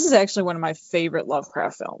now, but this is actually one of my favorite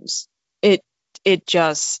Lovecraft films. It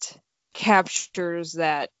just captures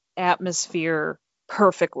that atmosphere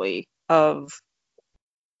perfectly of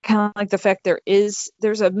kind of like the fact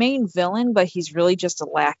there's a main villain, but he's really just a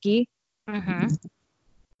lackey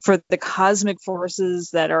for the cosmic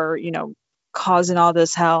forces that are, causing all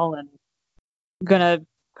this hell and gonna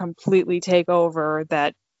completely take over,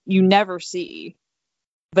 that you never see,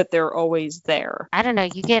 but they're always there. I don't know.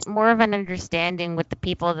 You get more of an understanding with the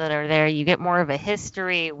people that are there. You get more of a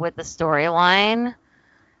history with the storyline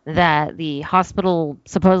that the hospital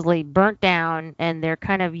supposedly burnt down, and they're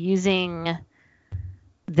kind of using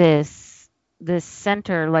this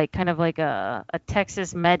center, like kind of like a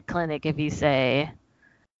Texas med clinic, if you say,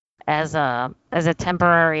 as a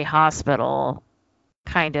temporary hospital,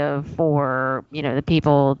 kind of for the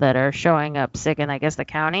people that are showing up sick in, I guess, the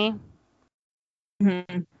county.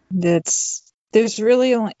 Mm-hmm. There's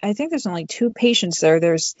really only, I think there's only two patients there.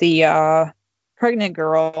 There's the pregnant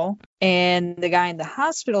girl and the guy in the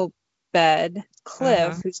hospital bed,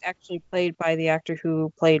 Cliff, who's actually played by the actor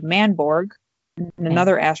who played Manborg in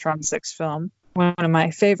another Astron 6 film, one of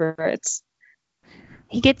my favorites.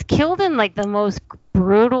 He gets killed in like the most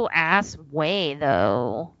brutal ass way,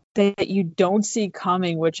 though, that you don't see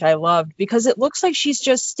coming, which I loved, because it looks like she's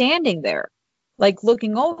just standing there. like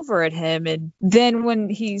looking over at him, and then when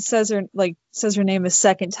he says her name a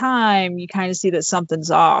second time, you kind of see that something's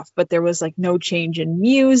off, but there was like no change in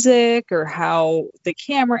music or how the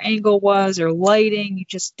camera angle was or lighting. You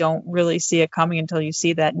just don't really see it coming until you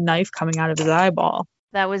see that knife coming out of his eyeball.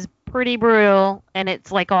 That was pretty brutal, and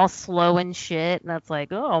it's like all slow and shit, and that's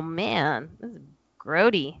like, oh man, this is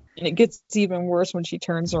grody. And it gets even worse when she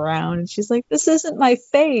turns around and she's like, this isn't my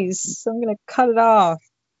face, so I'm gonna cut it off.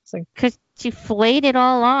 It's like, because she flayed it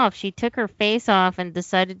all off. She took her face off and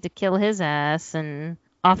decided to kill his ass, and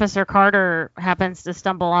Officer Carter happens to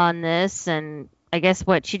stumble on this, and I guess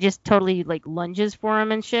she just totally like lunges for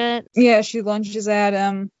him and shit. Yeah, she lunges at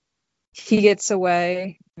him. He gets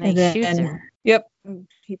away. And then shoots her. Yep.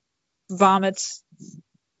 He vomits.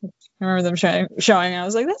 I remember them showing. I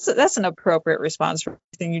was like, that's an appropriate response for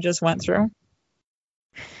everything you just went through.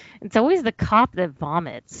 It's always the cop that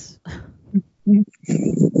vomits.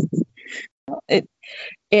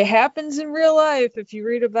 It happens in real life. If you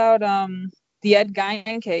read about the Ed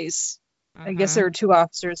Gein case, I guess there were 2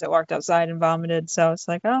 officers that walked outside and vomited. So it's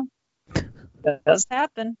like, oh, that does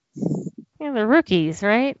happen. Yeah, they're rookies,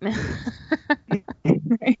 right?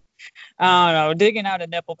 I don't know. Digging out a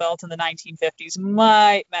nipple belt in the 1950s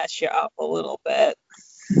might mess you up a little bit.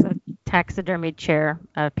 A taxidermy chair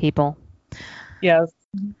of people. Yes.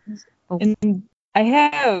 Oh. And I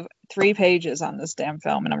have 3 pages on this damn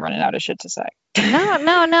film, and I'm running out of shit to say.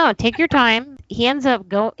 No. Take your time. He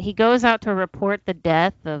he goes out to report the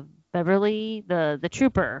death of Beverly, the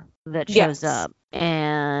trooper that shows up.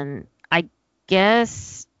 And I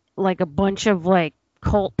guess like a bunch of like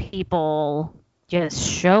cult people just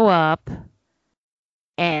show up,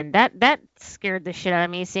 and that scared the shit out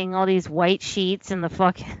of me, seeing all these white sheets and the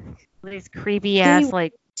fucking these creepy ass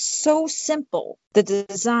like so simple, the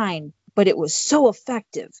design, but it was so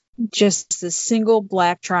effective. Just a single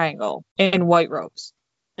black triangle and white robes.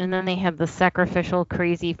 And then they have the sacrificial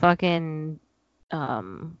crazy fucking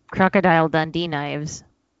Crocodile Dundee knives.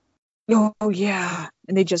 Oh yeah,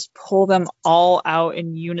 and they just pull them all out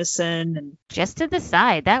in unison and just to the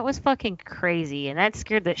side. That was fucking crazy, and that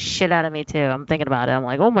scared the shit out of me too. I'm thinking about it. I'm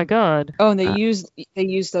like, oh my god. Oh, and they used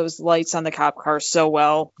those lights on the cop car so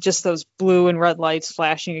well. Just those blue and red lights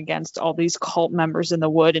flashing against all these cult members in the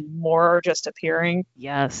wood, and more are just appearing.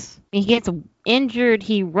 Yes. He gets injured.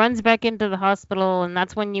 He runs back into the hospital, and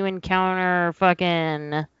that's when you encounter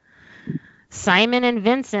fucking Simon and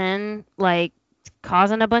Vincent, like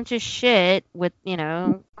causing a bunch of shit with,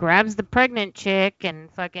 grabs the pregnant chick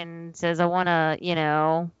and fucking says, I want to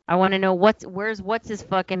know what's his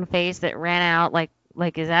fucking face that ran out like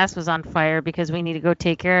his ass was on fire because we need to go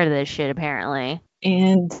take care of this shit apparently.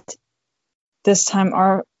 And this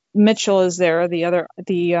time Mitchell is there, was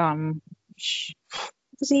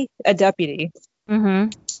he a deputy? Mm-hmm.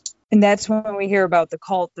 And that's when we hear about the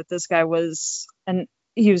cult that this guy was, and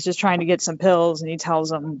he was just trying to get some pills, and he tells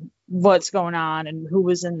them what's going on and who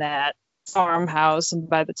was in that farmhouse. And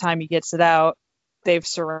by the time he gets it out, they've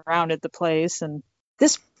surrounded the place. And at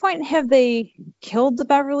this point, have they killed the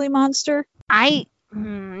Beverly Monster?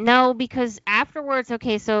 No, because afterwards,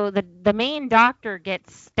 okay, so the main doctor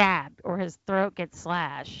gets stabbed or his throat gets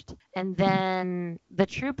slashed, and then the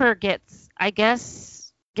trooper gets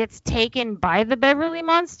taken by the Beverly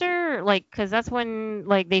Monster, like, because that's when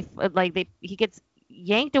he gets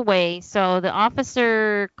yanked away. So the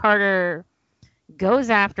Officer Carter goes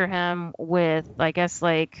after him with, I guess,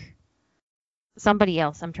 like somebody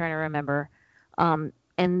else. I'm trying to remember. And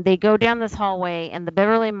they go down this hallway, and the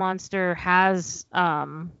Beverly Monster has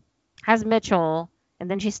Mitchell, and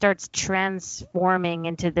then she starts transforming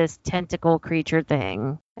into this tentacle creature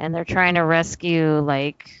thing, and they're trying to rescue,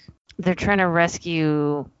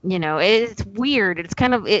 it's weird. It's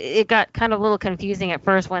kind of, it got kind of a little confusing at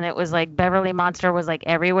first when it was like Beverly Monster was like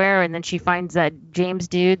everywhere, and then she finds that James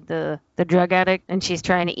dude, the drug addict, and she's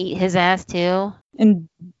trying to eat his ass too. And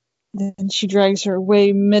then she drags her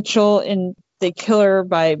away, Mitchell, and they kill her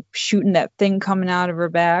by shooting that thing coming out of her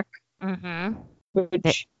back. Mm-hmm.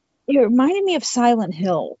 Which it reminded me of Silent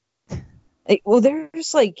Hill.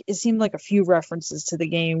 There's it seemed like a few references to the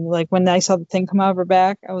game. Like when I saw the thing come out of her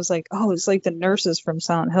back, I was like, oh, it's like the nurses from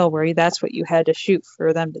Silent Hill, where that's what you had to shoot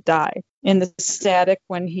for them to die. And the static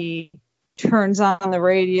when he turns on the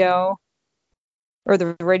radio, or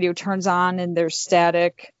the radio turns on and there's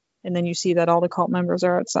static, and then you see that all the cult members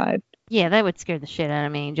are outside. Yeah, that would scare the shit out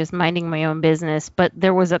of me, just minding my own business. But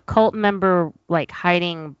there was a cult member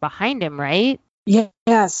hiding behind him, right?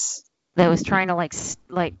 Yes. That was trying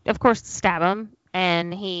to of course stab him,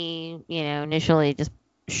 and he initially just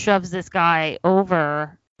shoves this guy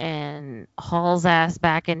over and hauls ass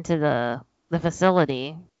back into the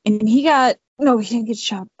facility. And he got No, he didn't get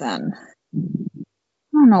shot then. I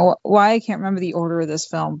don't know why I can't remember the order of this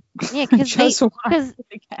film. Yeah,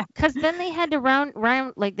 because then they had to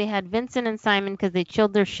round like they had Vincent and Simon because they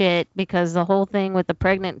chilled their shit because the whole thing with the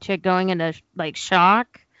pregnant chick going into like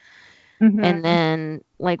shock. Mm-hmm. And then,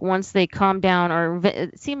 like, once they calmed down,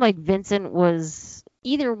 it seemed like Vincent was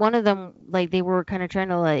either one of them, like, they were kind of trying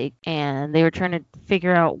to, like, and they were trying to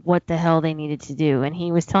figure out what the hell they needed to do. And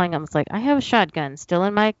he was telling them, it's like, I have a shotgun still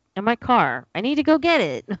in my car. I need to go get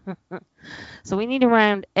it. So we need to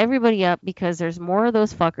round everybody up because there's more of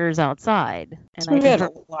those fuckers outside. And we had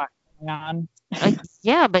a lot going on.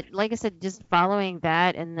 Yeah, but like I said, just following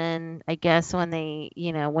that, and then I guess when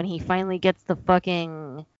when he finally gets the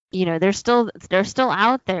fucking... they're still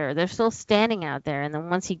out there. They're still standing out there. And then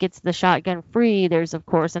once he gets the shotgun free, there's of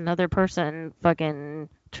course another person fucking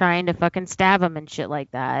trying to fucking stab him and shit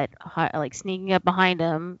like that. Like sneaking up behind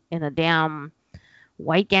him in a damn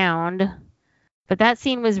white gown. But that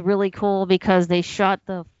scene was really cool because they shot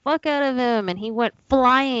the fuck out of him and he went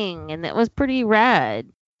flying and that was pretty rad.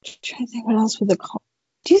 I'm trying to think what else with the cult.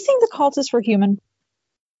 Do you think the cultists were human?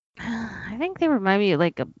 I think they remind me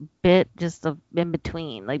like a bit just of in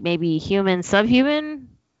between, like maybe human, subhuman,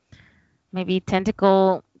 maybe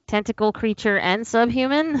tentacle creature and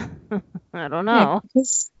subhuman. I don't know. Yeah,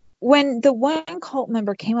 when the one cult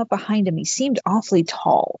member came up behind him, he seemed awfully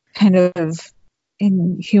tall, kind of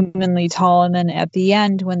inhumanly tall. And then at the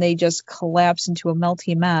end, when they just collapsed into a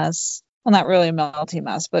melty mess, well, not really a melty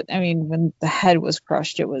mess, but I mean, when the head was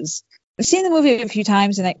crushed, it was. I've seen the movie a few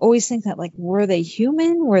times, and I always think that, like, were they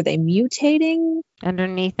human? Were they mutating?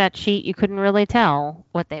 Underneath that sheet, you couldn't really tell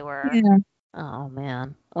what they were. Yeah. Oh,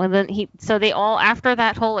 man. Well, then so they all, after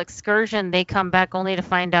that whole excursion, they come back only to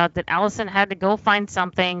find out that Allison had to go find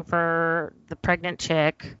something for the pregnant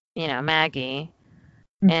chick, Maggie.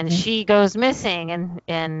 Mm-hmm. And she goes missing,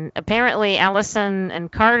 and apparently Allison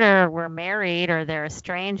and Carter were married, or they're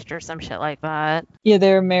estranged, or some shit like that. Yeah,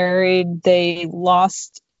 they're married. They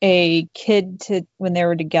lost a kid when they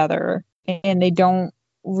were together, and they don't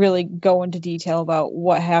really go into detail about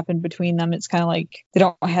what happened between them. It's kind of like they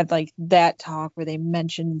don't have like that talk where they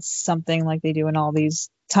mention something like they do in all these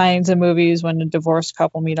times of movies when a divorced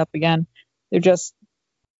couple meet up again. They're just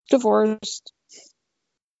divorced.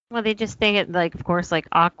 Well, they just think it, like, of course, like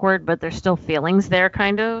awkward, but there's still feelings there,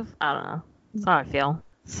 kind of. I don't know. That's how I feel.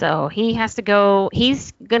 So he has to go.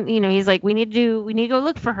 He's gonna, he's like, we need to go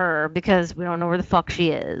look for her because we don't know where the fuck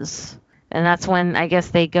she is. And that's when I guess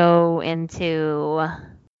they go into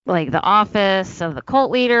like the office of the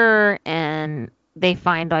cult leader, and they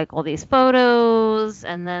find like all these photos,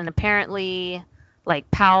 and then apparently, like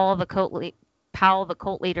Powell, the cult leader,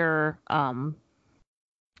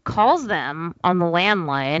 calls them on the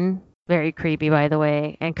landline. Very creepy, by the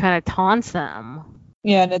way, and kind of taunts them.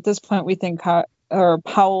 Yeah, and at this point, we think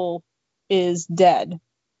Powell is dead.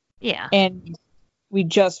 Yeah. And we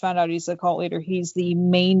just found out he's the cult leader. He's the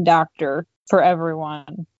main doctor for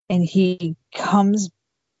everyone. And he comes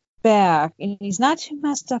back, and he's not too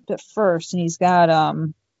messed up at first. And he's got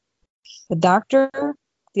the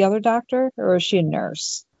other doctor, or is she a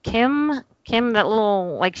nurse? Kim, that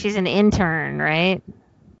little, like, she's an intern, right?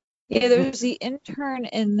 Yeah, there's the intern,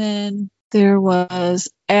 and then there was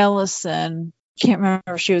Allison. Can't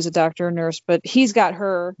remember if she was a doctor or nurse, but he's got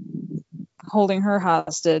her holding her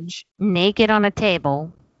hostage. Naked on a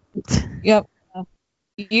table. Yep.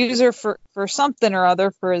 Use her for something or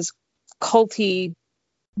other for his culty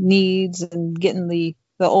needs and getting the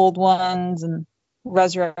old ones and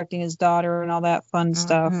resurrecting his daughter and all that fun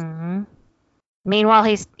stuff. Meanwhile,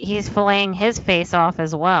 he's filleting his face off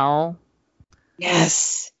as well.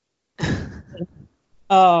 Yes.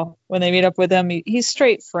 Oh, when they meet up with him, he's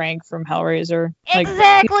straight Frank from Hellraiser.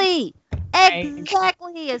 Exactly.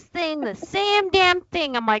 Exactly. He's saying the same damn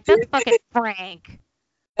thing. I'm like, that's fucking Frank.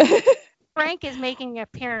 Frank is making an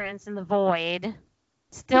appearance in the void.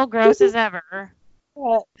 Still gross as ever.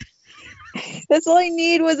 That's all I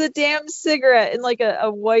need was a damn cigarette and like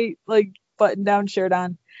a white like button-down shirt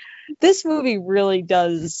on. This movie really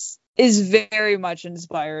is very much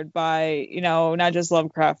inspired by, not just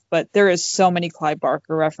Lovecraft, but there is so many Clive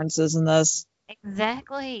Barker references in this.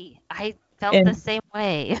 Exactly. I felt the same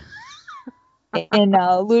way. And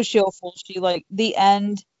Lucio Fulci, like the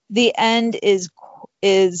end is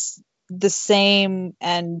the same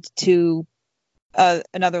end to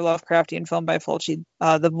another Lovecraftian film by Fulci,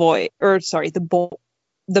 The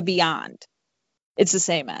Beyond. It's the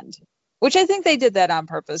same end, which I think they did that on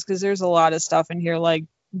purpose because there's a lot of stuff in here like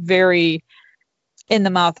very in the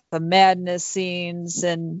mouth of madness scenes,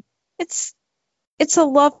 and it's a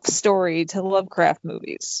love story to Lovecraft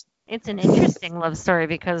movies. It's an interesting love story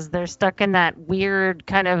because they're stuck in that weird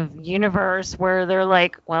kind of universe where they're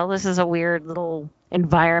like, well, this is a weird little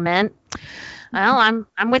environment. Well,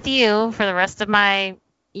 I'm with you for the rest of my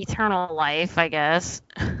eternal life, I guess.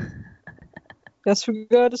 Guess we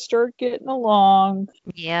gotta start getting along.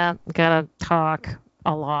 Yeah, gotta talk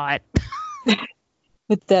a lot.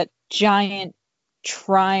 With that giant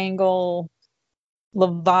triangle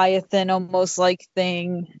Leviathan almost like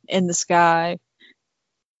thing in the sky.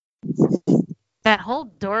 That whole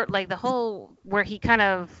door, like the whole where he kind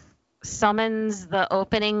of summons the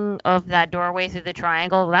opening of that doorway through the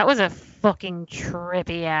triangle, that was a fucking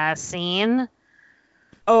trippy ass scene.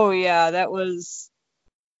 Oh yeah, that was.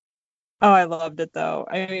 Oh, I loved it though.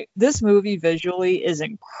 This movie visually is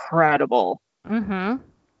incredible. Mm-hmm.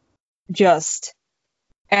 Just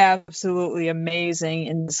absolutely amazing.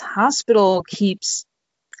 And this hospital keeps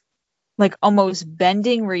like almost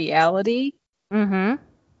bending reality. Mm-hmm.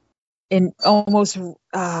 And almost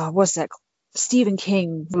what's that Stephen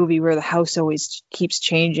King movie where the house always keeps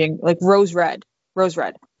changing, like Rose Red.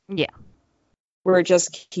 Yeah. Where it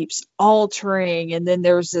just keeps altering, and then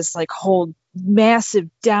there's this like whole massive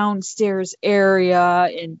downstairs area,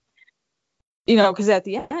 and because at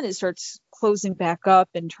the end it starts closing back up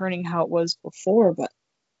and turning how it was before, but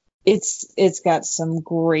it's got some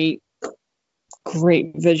great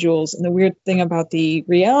visuals. And the weird thing about the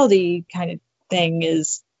reality kind of thing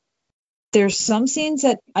is there's some scenes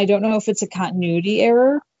that I don't know if it's a continuity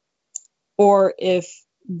error or if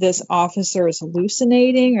this officer is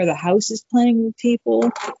hallucinating or the house is playing with people.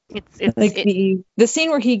 It's like the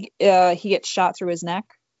scene where he gets shot through his neck.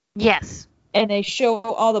 Yes. And they show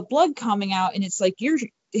all the blood coming out, and it's like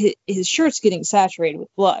his shirt's getting saturated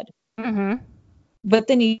with blood. Mm-hmm. But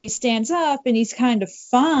then he stands up and he's kind of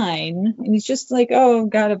fine, and he's just like, "Oh,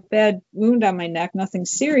 I've got a bad wound on my neck, nothing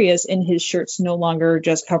serious," and his shirt's no longer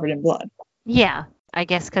just covered in blood. Yeah, I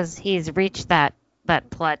guess because he's reached that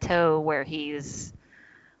plateau where he's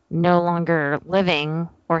no longer living,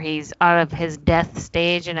 or he's out of his death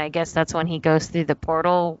stage, and I guess that's when he goes through the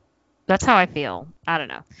portal. That's how I feel. I don't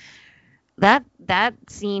know. That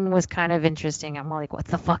scene was kind of interesting. I'm like, what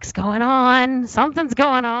the fuck's going on? Something's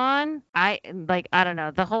going on. I don't know.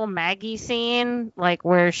 The whole Maggie scene, like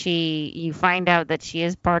where you find out that she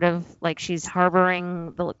is part of, like she's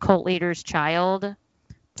harboring the cult leader's child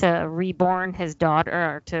to reborn his daughter,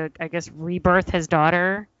 or to, I guess, rebirth his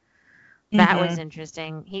daughter. That was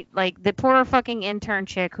interesting. He, like, the poor fucking intern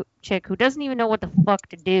chick who doesn't even know what the fuck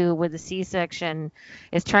to do with the C-section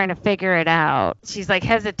is trying to figure it out. She's like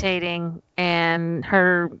hesitating, and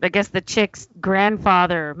I guess the chick's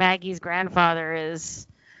grandfather, Maggie's grandfather, is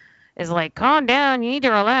like, calm down, you need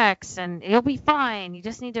to relax, and you'll be fine. You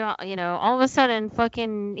just need to, all of a sudden,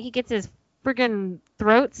 fucking, he gets his friggin'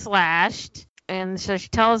 throat slashed, and so she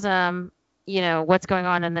tells him, what's going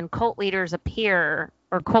on, and then cult leaders appear,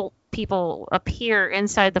 or cult people appear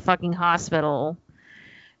inside the fucking hospital.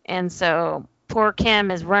 And so poor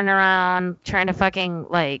Kim is running around trying to fucking,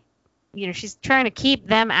 like, she's trying to keep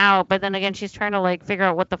them out, but then again she's trying to, like, figure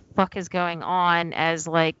out what the fuck is going on, as,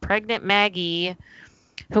 like, pregnant Maggie,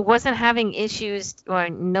 who wasn't having issues, or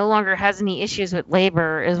no longer has any issues with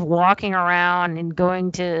labor, is walking around and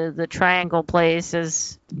going to the triangle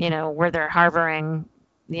places, where they're harboring,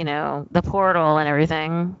 the portal and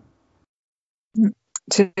everything.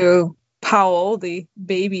 To Powell, the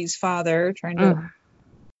baby's father, trying to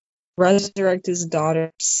resurrect his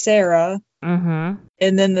daughter, Sarah. Mm-hmm.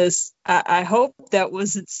 And then this, I hope that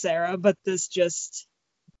wasn't Sarah, but this just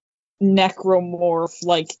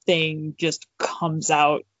necromorph-like thing just comes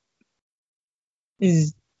out.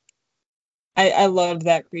 I loved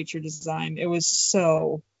that creature design. It was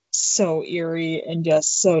so eerie and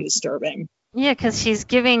just so disturbing. Yeah, because she's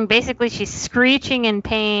screeching in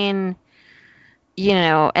pain,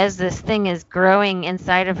 as this thing is growing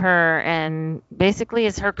inside of her, and basically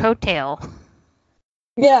is her coattail.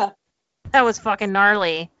 Yeah. That was fucking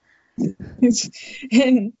gnarly.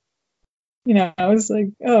 And, I was like,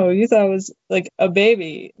 oh, you thought it was like a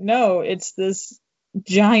baby. No, it's this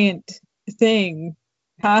giant thing.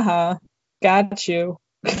 Haha, got you.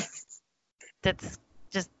 That's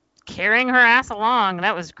just carrying her ass along.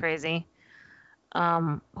 That was crazy.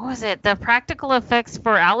 What was it? The practical effects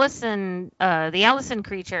for Allison, the Allison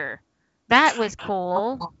creature. That was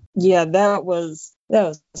cool. Yeah, that was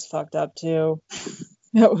fucked up too.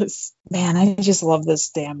 That was, man, I just love this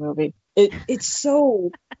damn movie. It's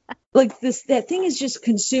so like that thing has just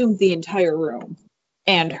consumed the entire room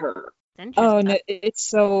and her. Oh, no, it's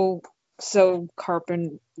so John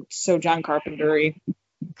Carpenter-y.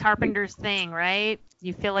 Carpenter's thing, right?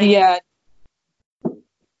 You feel like yeah.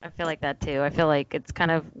 I feel like that too. I feel like it's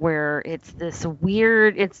kind of where it's this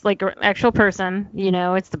weird, it's like an actual person,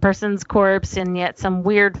 it's the person's corpse, and yet some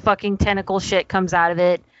weird fucking tentacle shit comes out of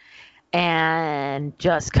it and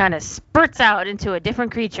just kind of spurts out into a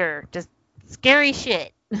different creature. Just scary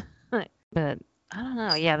shit. But I don't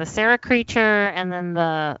know. Yeah, the Sarah creature, and then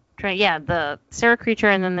the Sarah creature,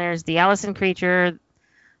 and then there's the Allison creature.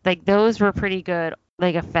 Like, those were pretty good,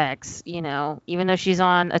 like, effects, even though she's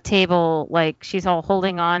on a table, like, she's all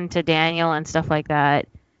holding on to Daniel and stuff like that.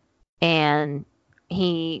 And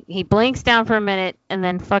he blinks down for a minute, and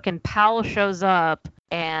then fucking Powell shows up,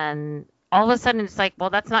 and all of a sudden it's like, well,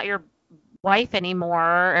 that's not your wife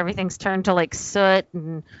anymore. Everything's turned to, like, soot,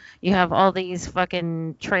 and you have all these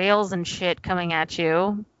fucking trails and shit coming at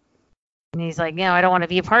you. And he's like, I don't want to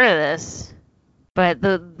be a part of this. But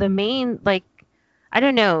the main, like, I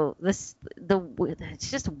don't know, it's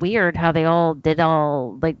just weird how they all did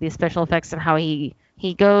like the special effects and how he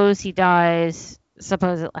goes, he dies,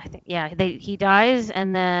 supposedly, I think, he dies,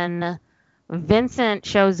 and then Vincent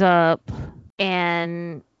shows up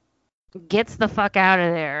and gets the fuck out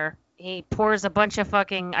of there. He pours a bunch of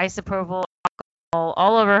fucking isopropyl alcohol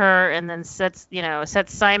all over her, and then sets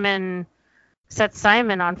Simon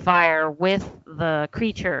on fire with the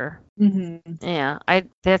creature. Mm-hmm. Yeah,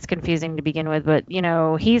 that's confusing to begin with, but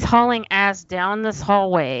he's hauling ass down this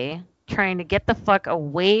hallway trying to get the fuck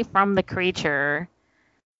away from the creature,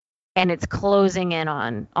 and it's closing in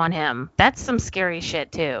on him. That's some scary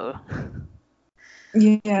shit too.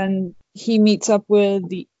 Yeah, and he meets up with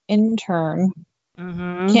the intern,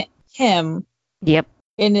 Kim. Yep.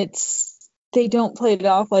 And they don't play it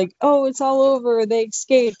off like, oh, it's all over, they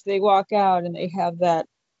escaped, they walk out, and they have that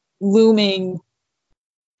looming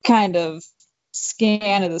kind of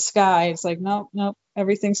scan of the sky. It's like, nope,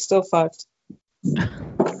 everything's still fucked.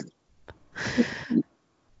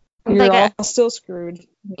 You're all still screwed.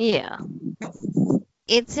 Yeah.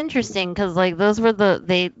 It's interesting because, like, those were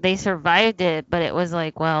they survived it, but it was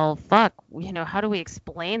like, well, fuck, how do we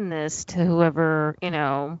explain this to whoever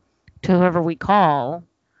we call,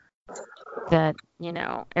 that,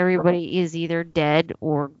 everybody is either dead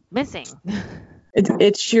or missing.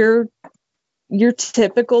 It's your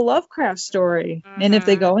typical Lovecraft story. Mm-hmm. And if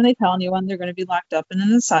they go and they tell anyone, they're going to be locked up in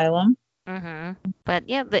an asylum. Mm-hmm. But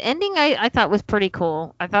yeah, the ending I thought was pretty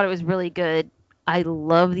cool. I thought it was really good. I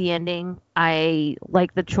love the ending. I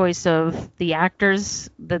like the choice of the actors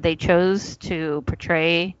that they chose to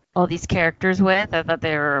portray all these characters with. I thought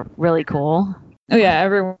they were really cool. Oh yeah,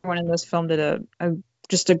 everyone in this film did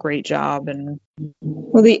just a great job. And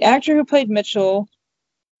well, the actor who played Mitchell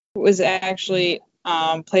was actually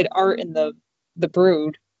played Art in the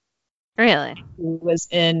Brood. Really? Who was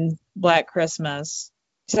in Black Christmas.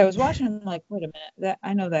 So I was watching him like, wait a minute,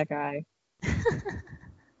 I know that guy.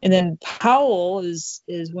 And then Powell is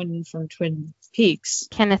one from Twin Peaks.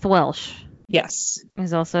 Kenneth Welsh. Yes.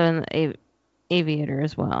 He's also in Aviator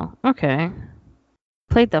as well. Okay.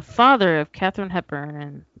 Played the father of Katharine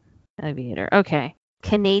Hepburn in Aviator. Okay.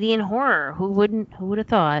 Canadian horror. Who would have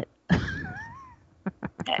thought?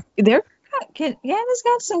 This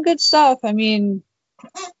got some good stuff. I mean,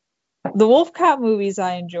 the Wolf Cop movies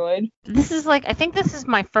I enjoyed. I think this is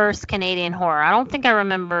my first Canadian horror. I don't think I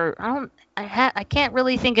remember. I can't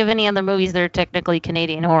really think of any other movies that are technically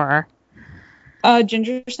Canadian horror.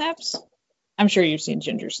 Ginger Snaps? I'm sure you've seen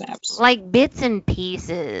Ginger Snaps. Like bits and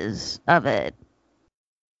pieces of it.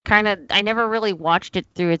 I never really watched it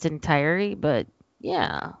through its entirety, but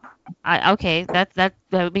yeah. That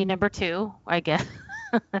would be number 2, I guess.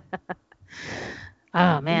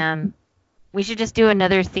 Oh man. We should just do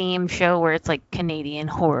another theme show where it's like Canadian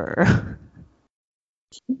horror.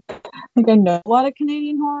 I think I know a lot of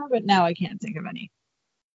Canadian horror, but now I can't think of any.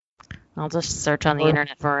 I'll just search on the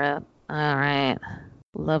internet for it. All right.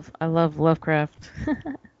 I love Lovecraft.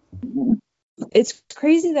 It's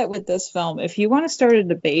crazy that with this film, if you want to start a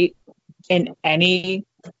debate in any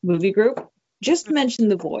movie group, just mention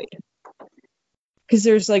The Void. Because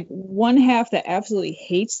there's like one half that absolutely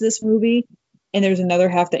hates this movie, and there's another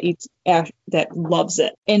half that loves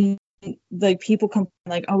it. And like people come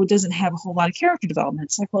like, oh, it doesn't have a whole lot of character development.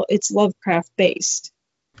 It's like, well, it's Lovecraft based.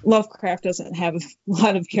 Lovecraft doesn't have a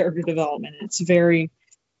lot of character development. It's very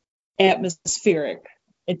atmospheric.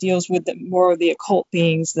 It deals with more of the occult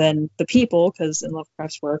beings than the people, because in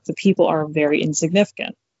Lovecraft's work, the people are very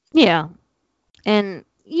insignificant. Yeah. And,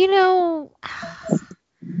 you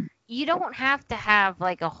don't have to have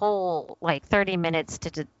like a whole 30 minutes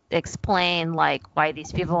to explain like why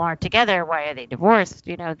these people aren't together, why are they divorced,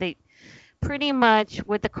 pretty much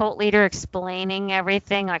with the cult leader explaining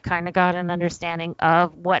everything, I kind of got an understanding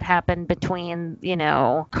of what happened between,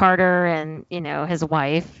 Carter and, his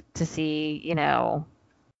wife to see,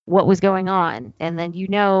 what was going on. And then,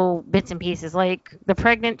 bits and pieces like the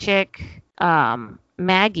pregnant chick,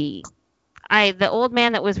 Maggie. The old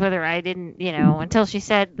man that was with her, I didn't, until she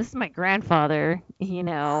said, "This is my grandfather," didn't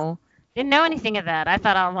know anything of that. I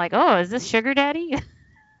thought, I'm like, oh, is this Sugar Daddy?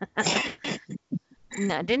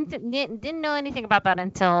 No, didn't know anything about that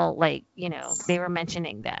until they were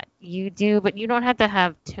mentioning that. You do, but you don't have to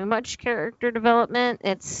have too much character development.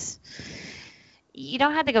 You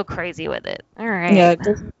don't have to go crazy with it. All right. Yeah, it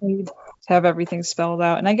doesn't need to have everything spelled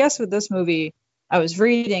out. And I guess with this movie, I was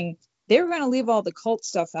reading, they were going to leave all the cult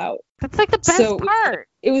stuff out. That's like the best part.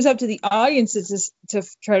 It was up to the audiences to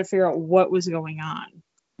try to figure out what was going on.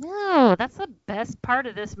 No, that's the best part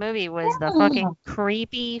of this movie was the fucking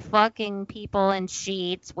creepy fucking people in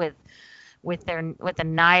sheets with the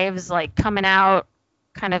knives like coming out,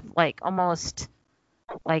 kind of like almost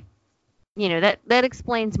like that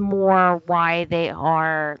explains more why they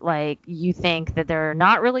are like, you think that they're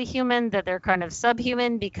not really human, that they're kind of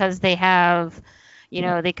subhuman because they have,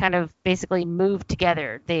 they kind of basically move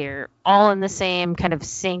together. They're all in the same kind of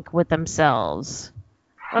sync with themselves.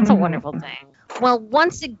 That's a wonderful thing. Well,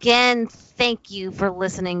 once again, thank you for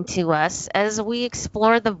listening to us as we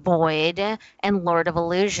explore the void and Lord of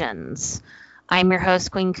Illusions. I'm your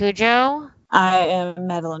host, Queen Cujo. I am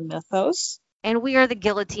Madeline Mythos. And we are the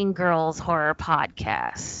Guillotine Girls Horror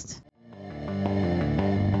Podcast.